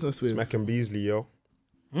into business with. Smack and Beasley, yo.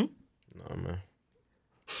 Nah, man.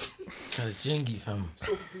 That's jingy, fam.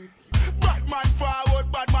 Batman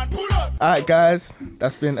forward, Batman pull up. Alright, guys,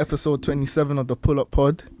 that's been episode 27 of the Pull Up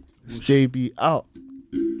Pod. It's JB out.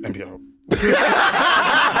 MB out.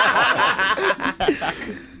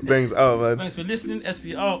 Bangs out, man. Thanks for listening.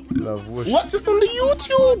 SB out. Love. Watch us on the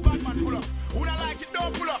YouTube. Batman pull up. Who don't like it,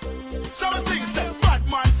 don't pull up.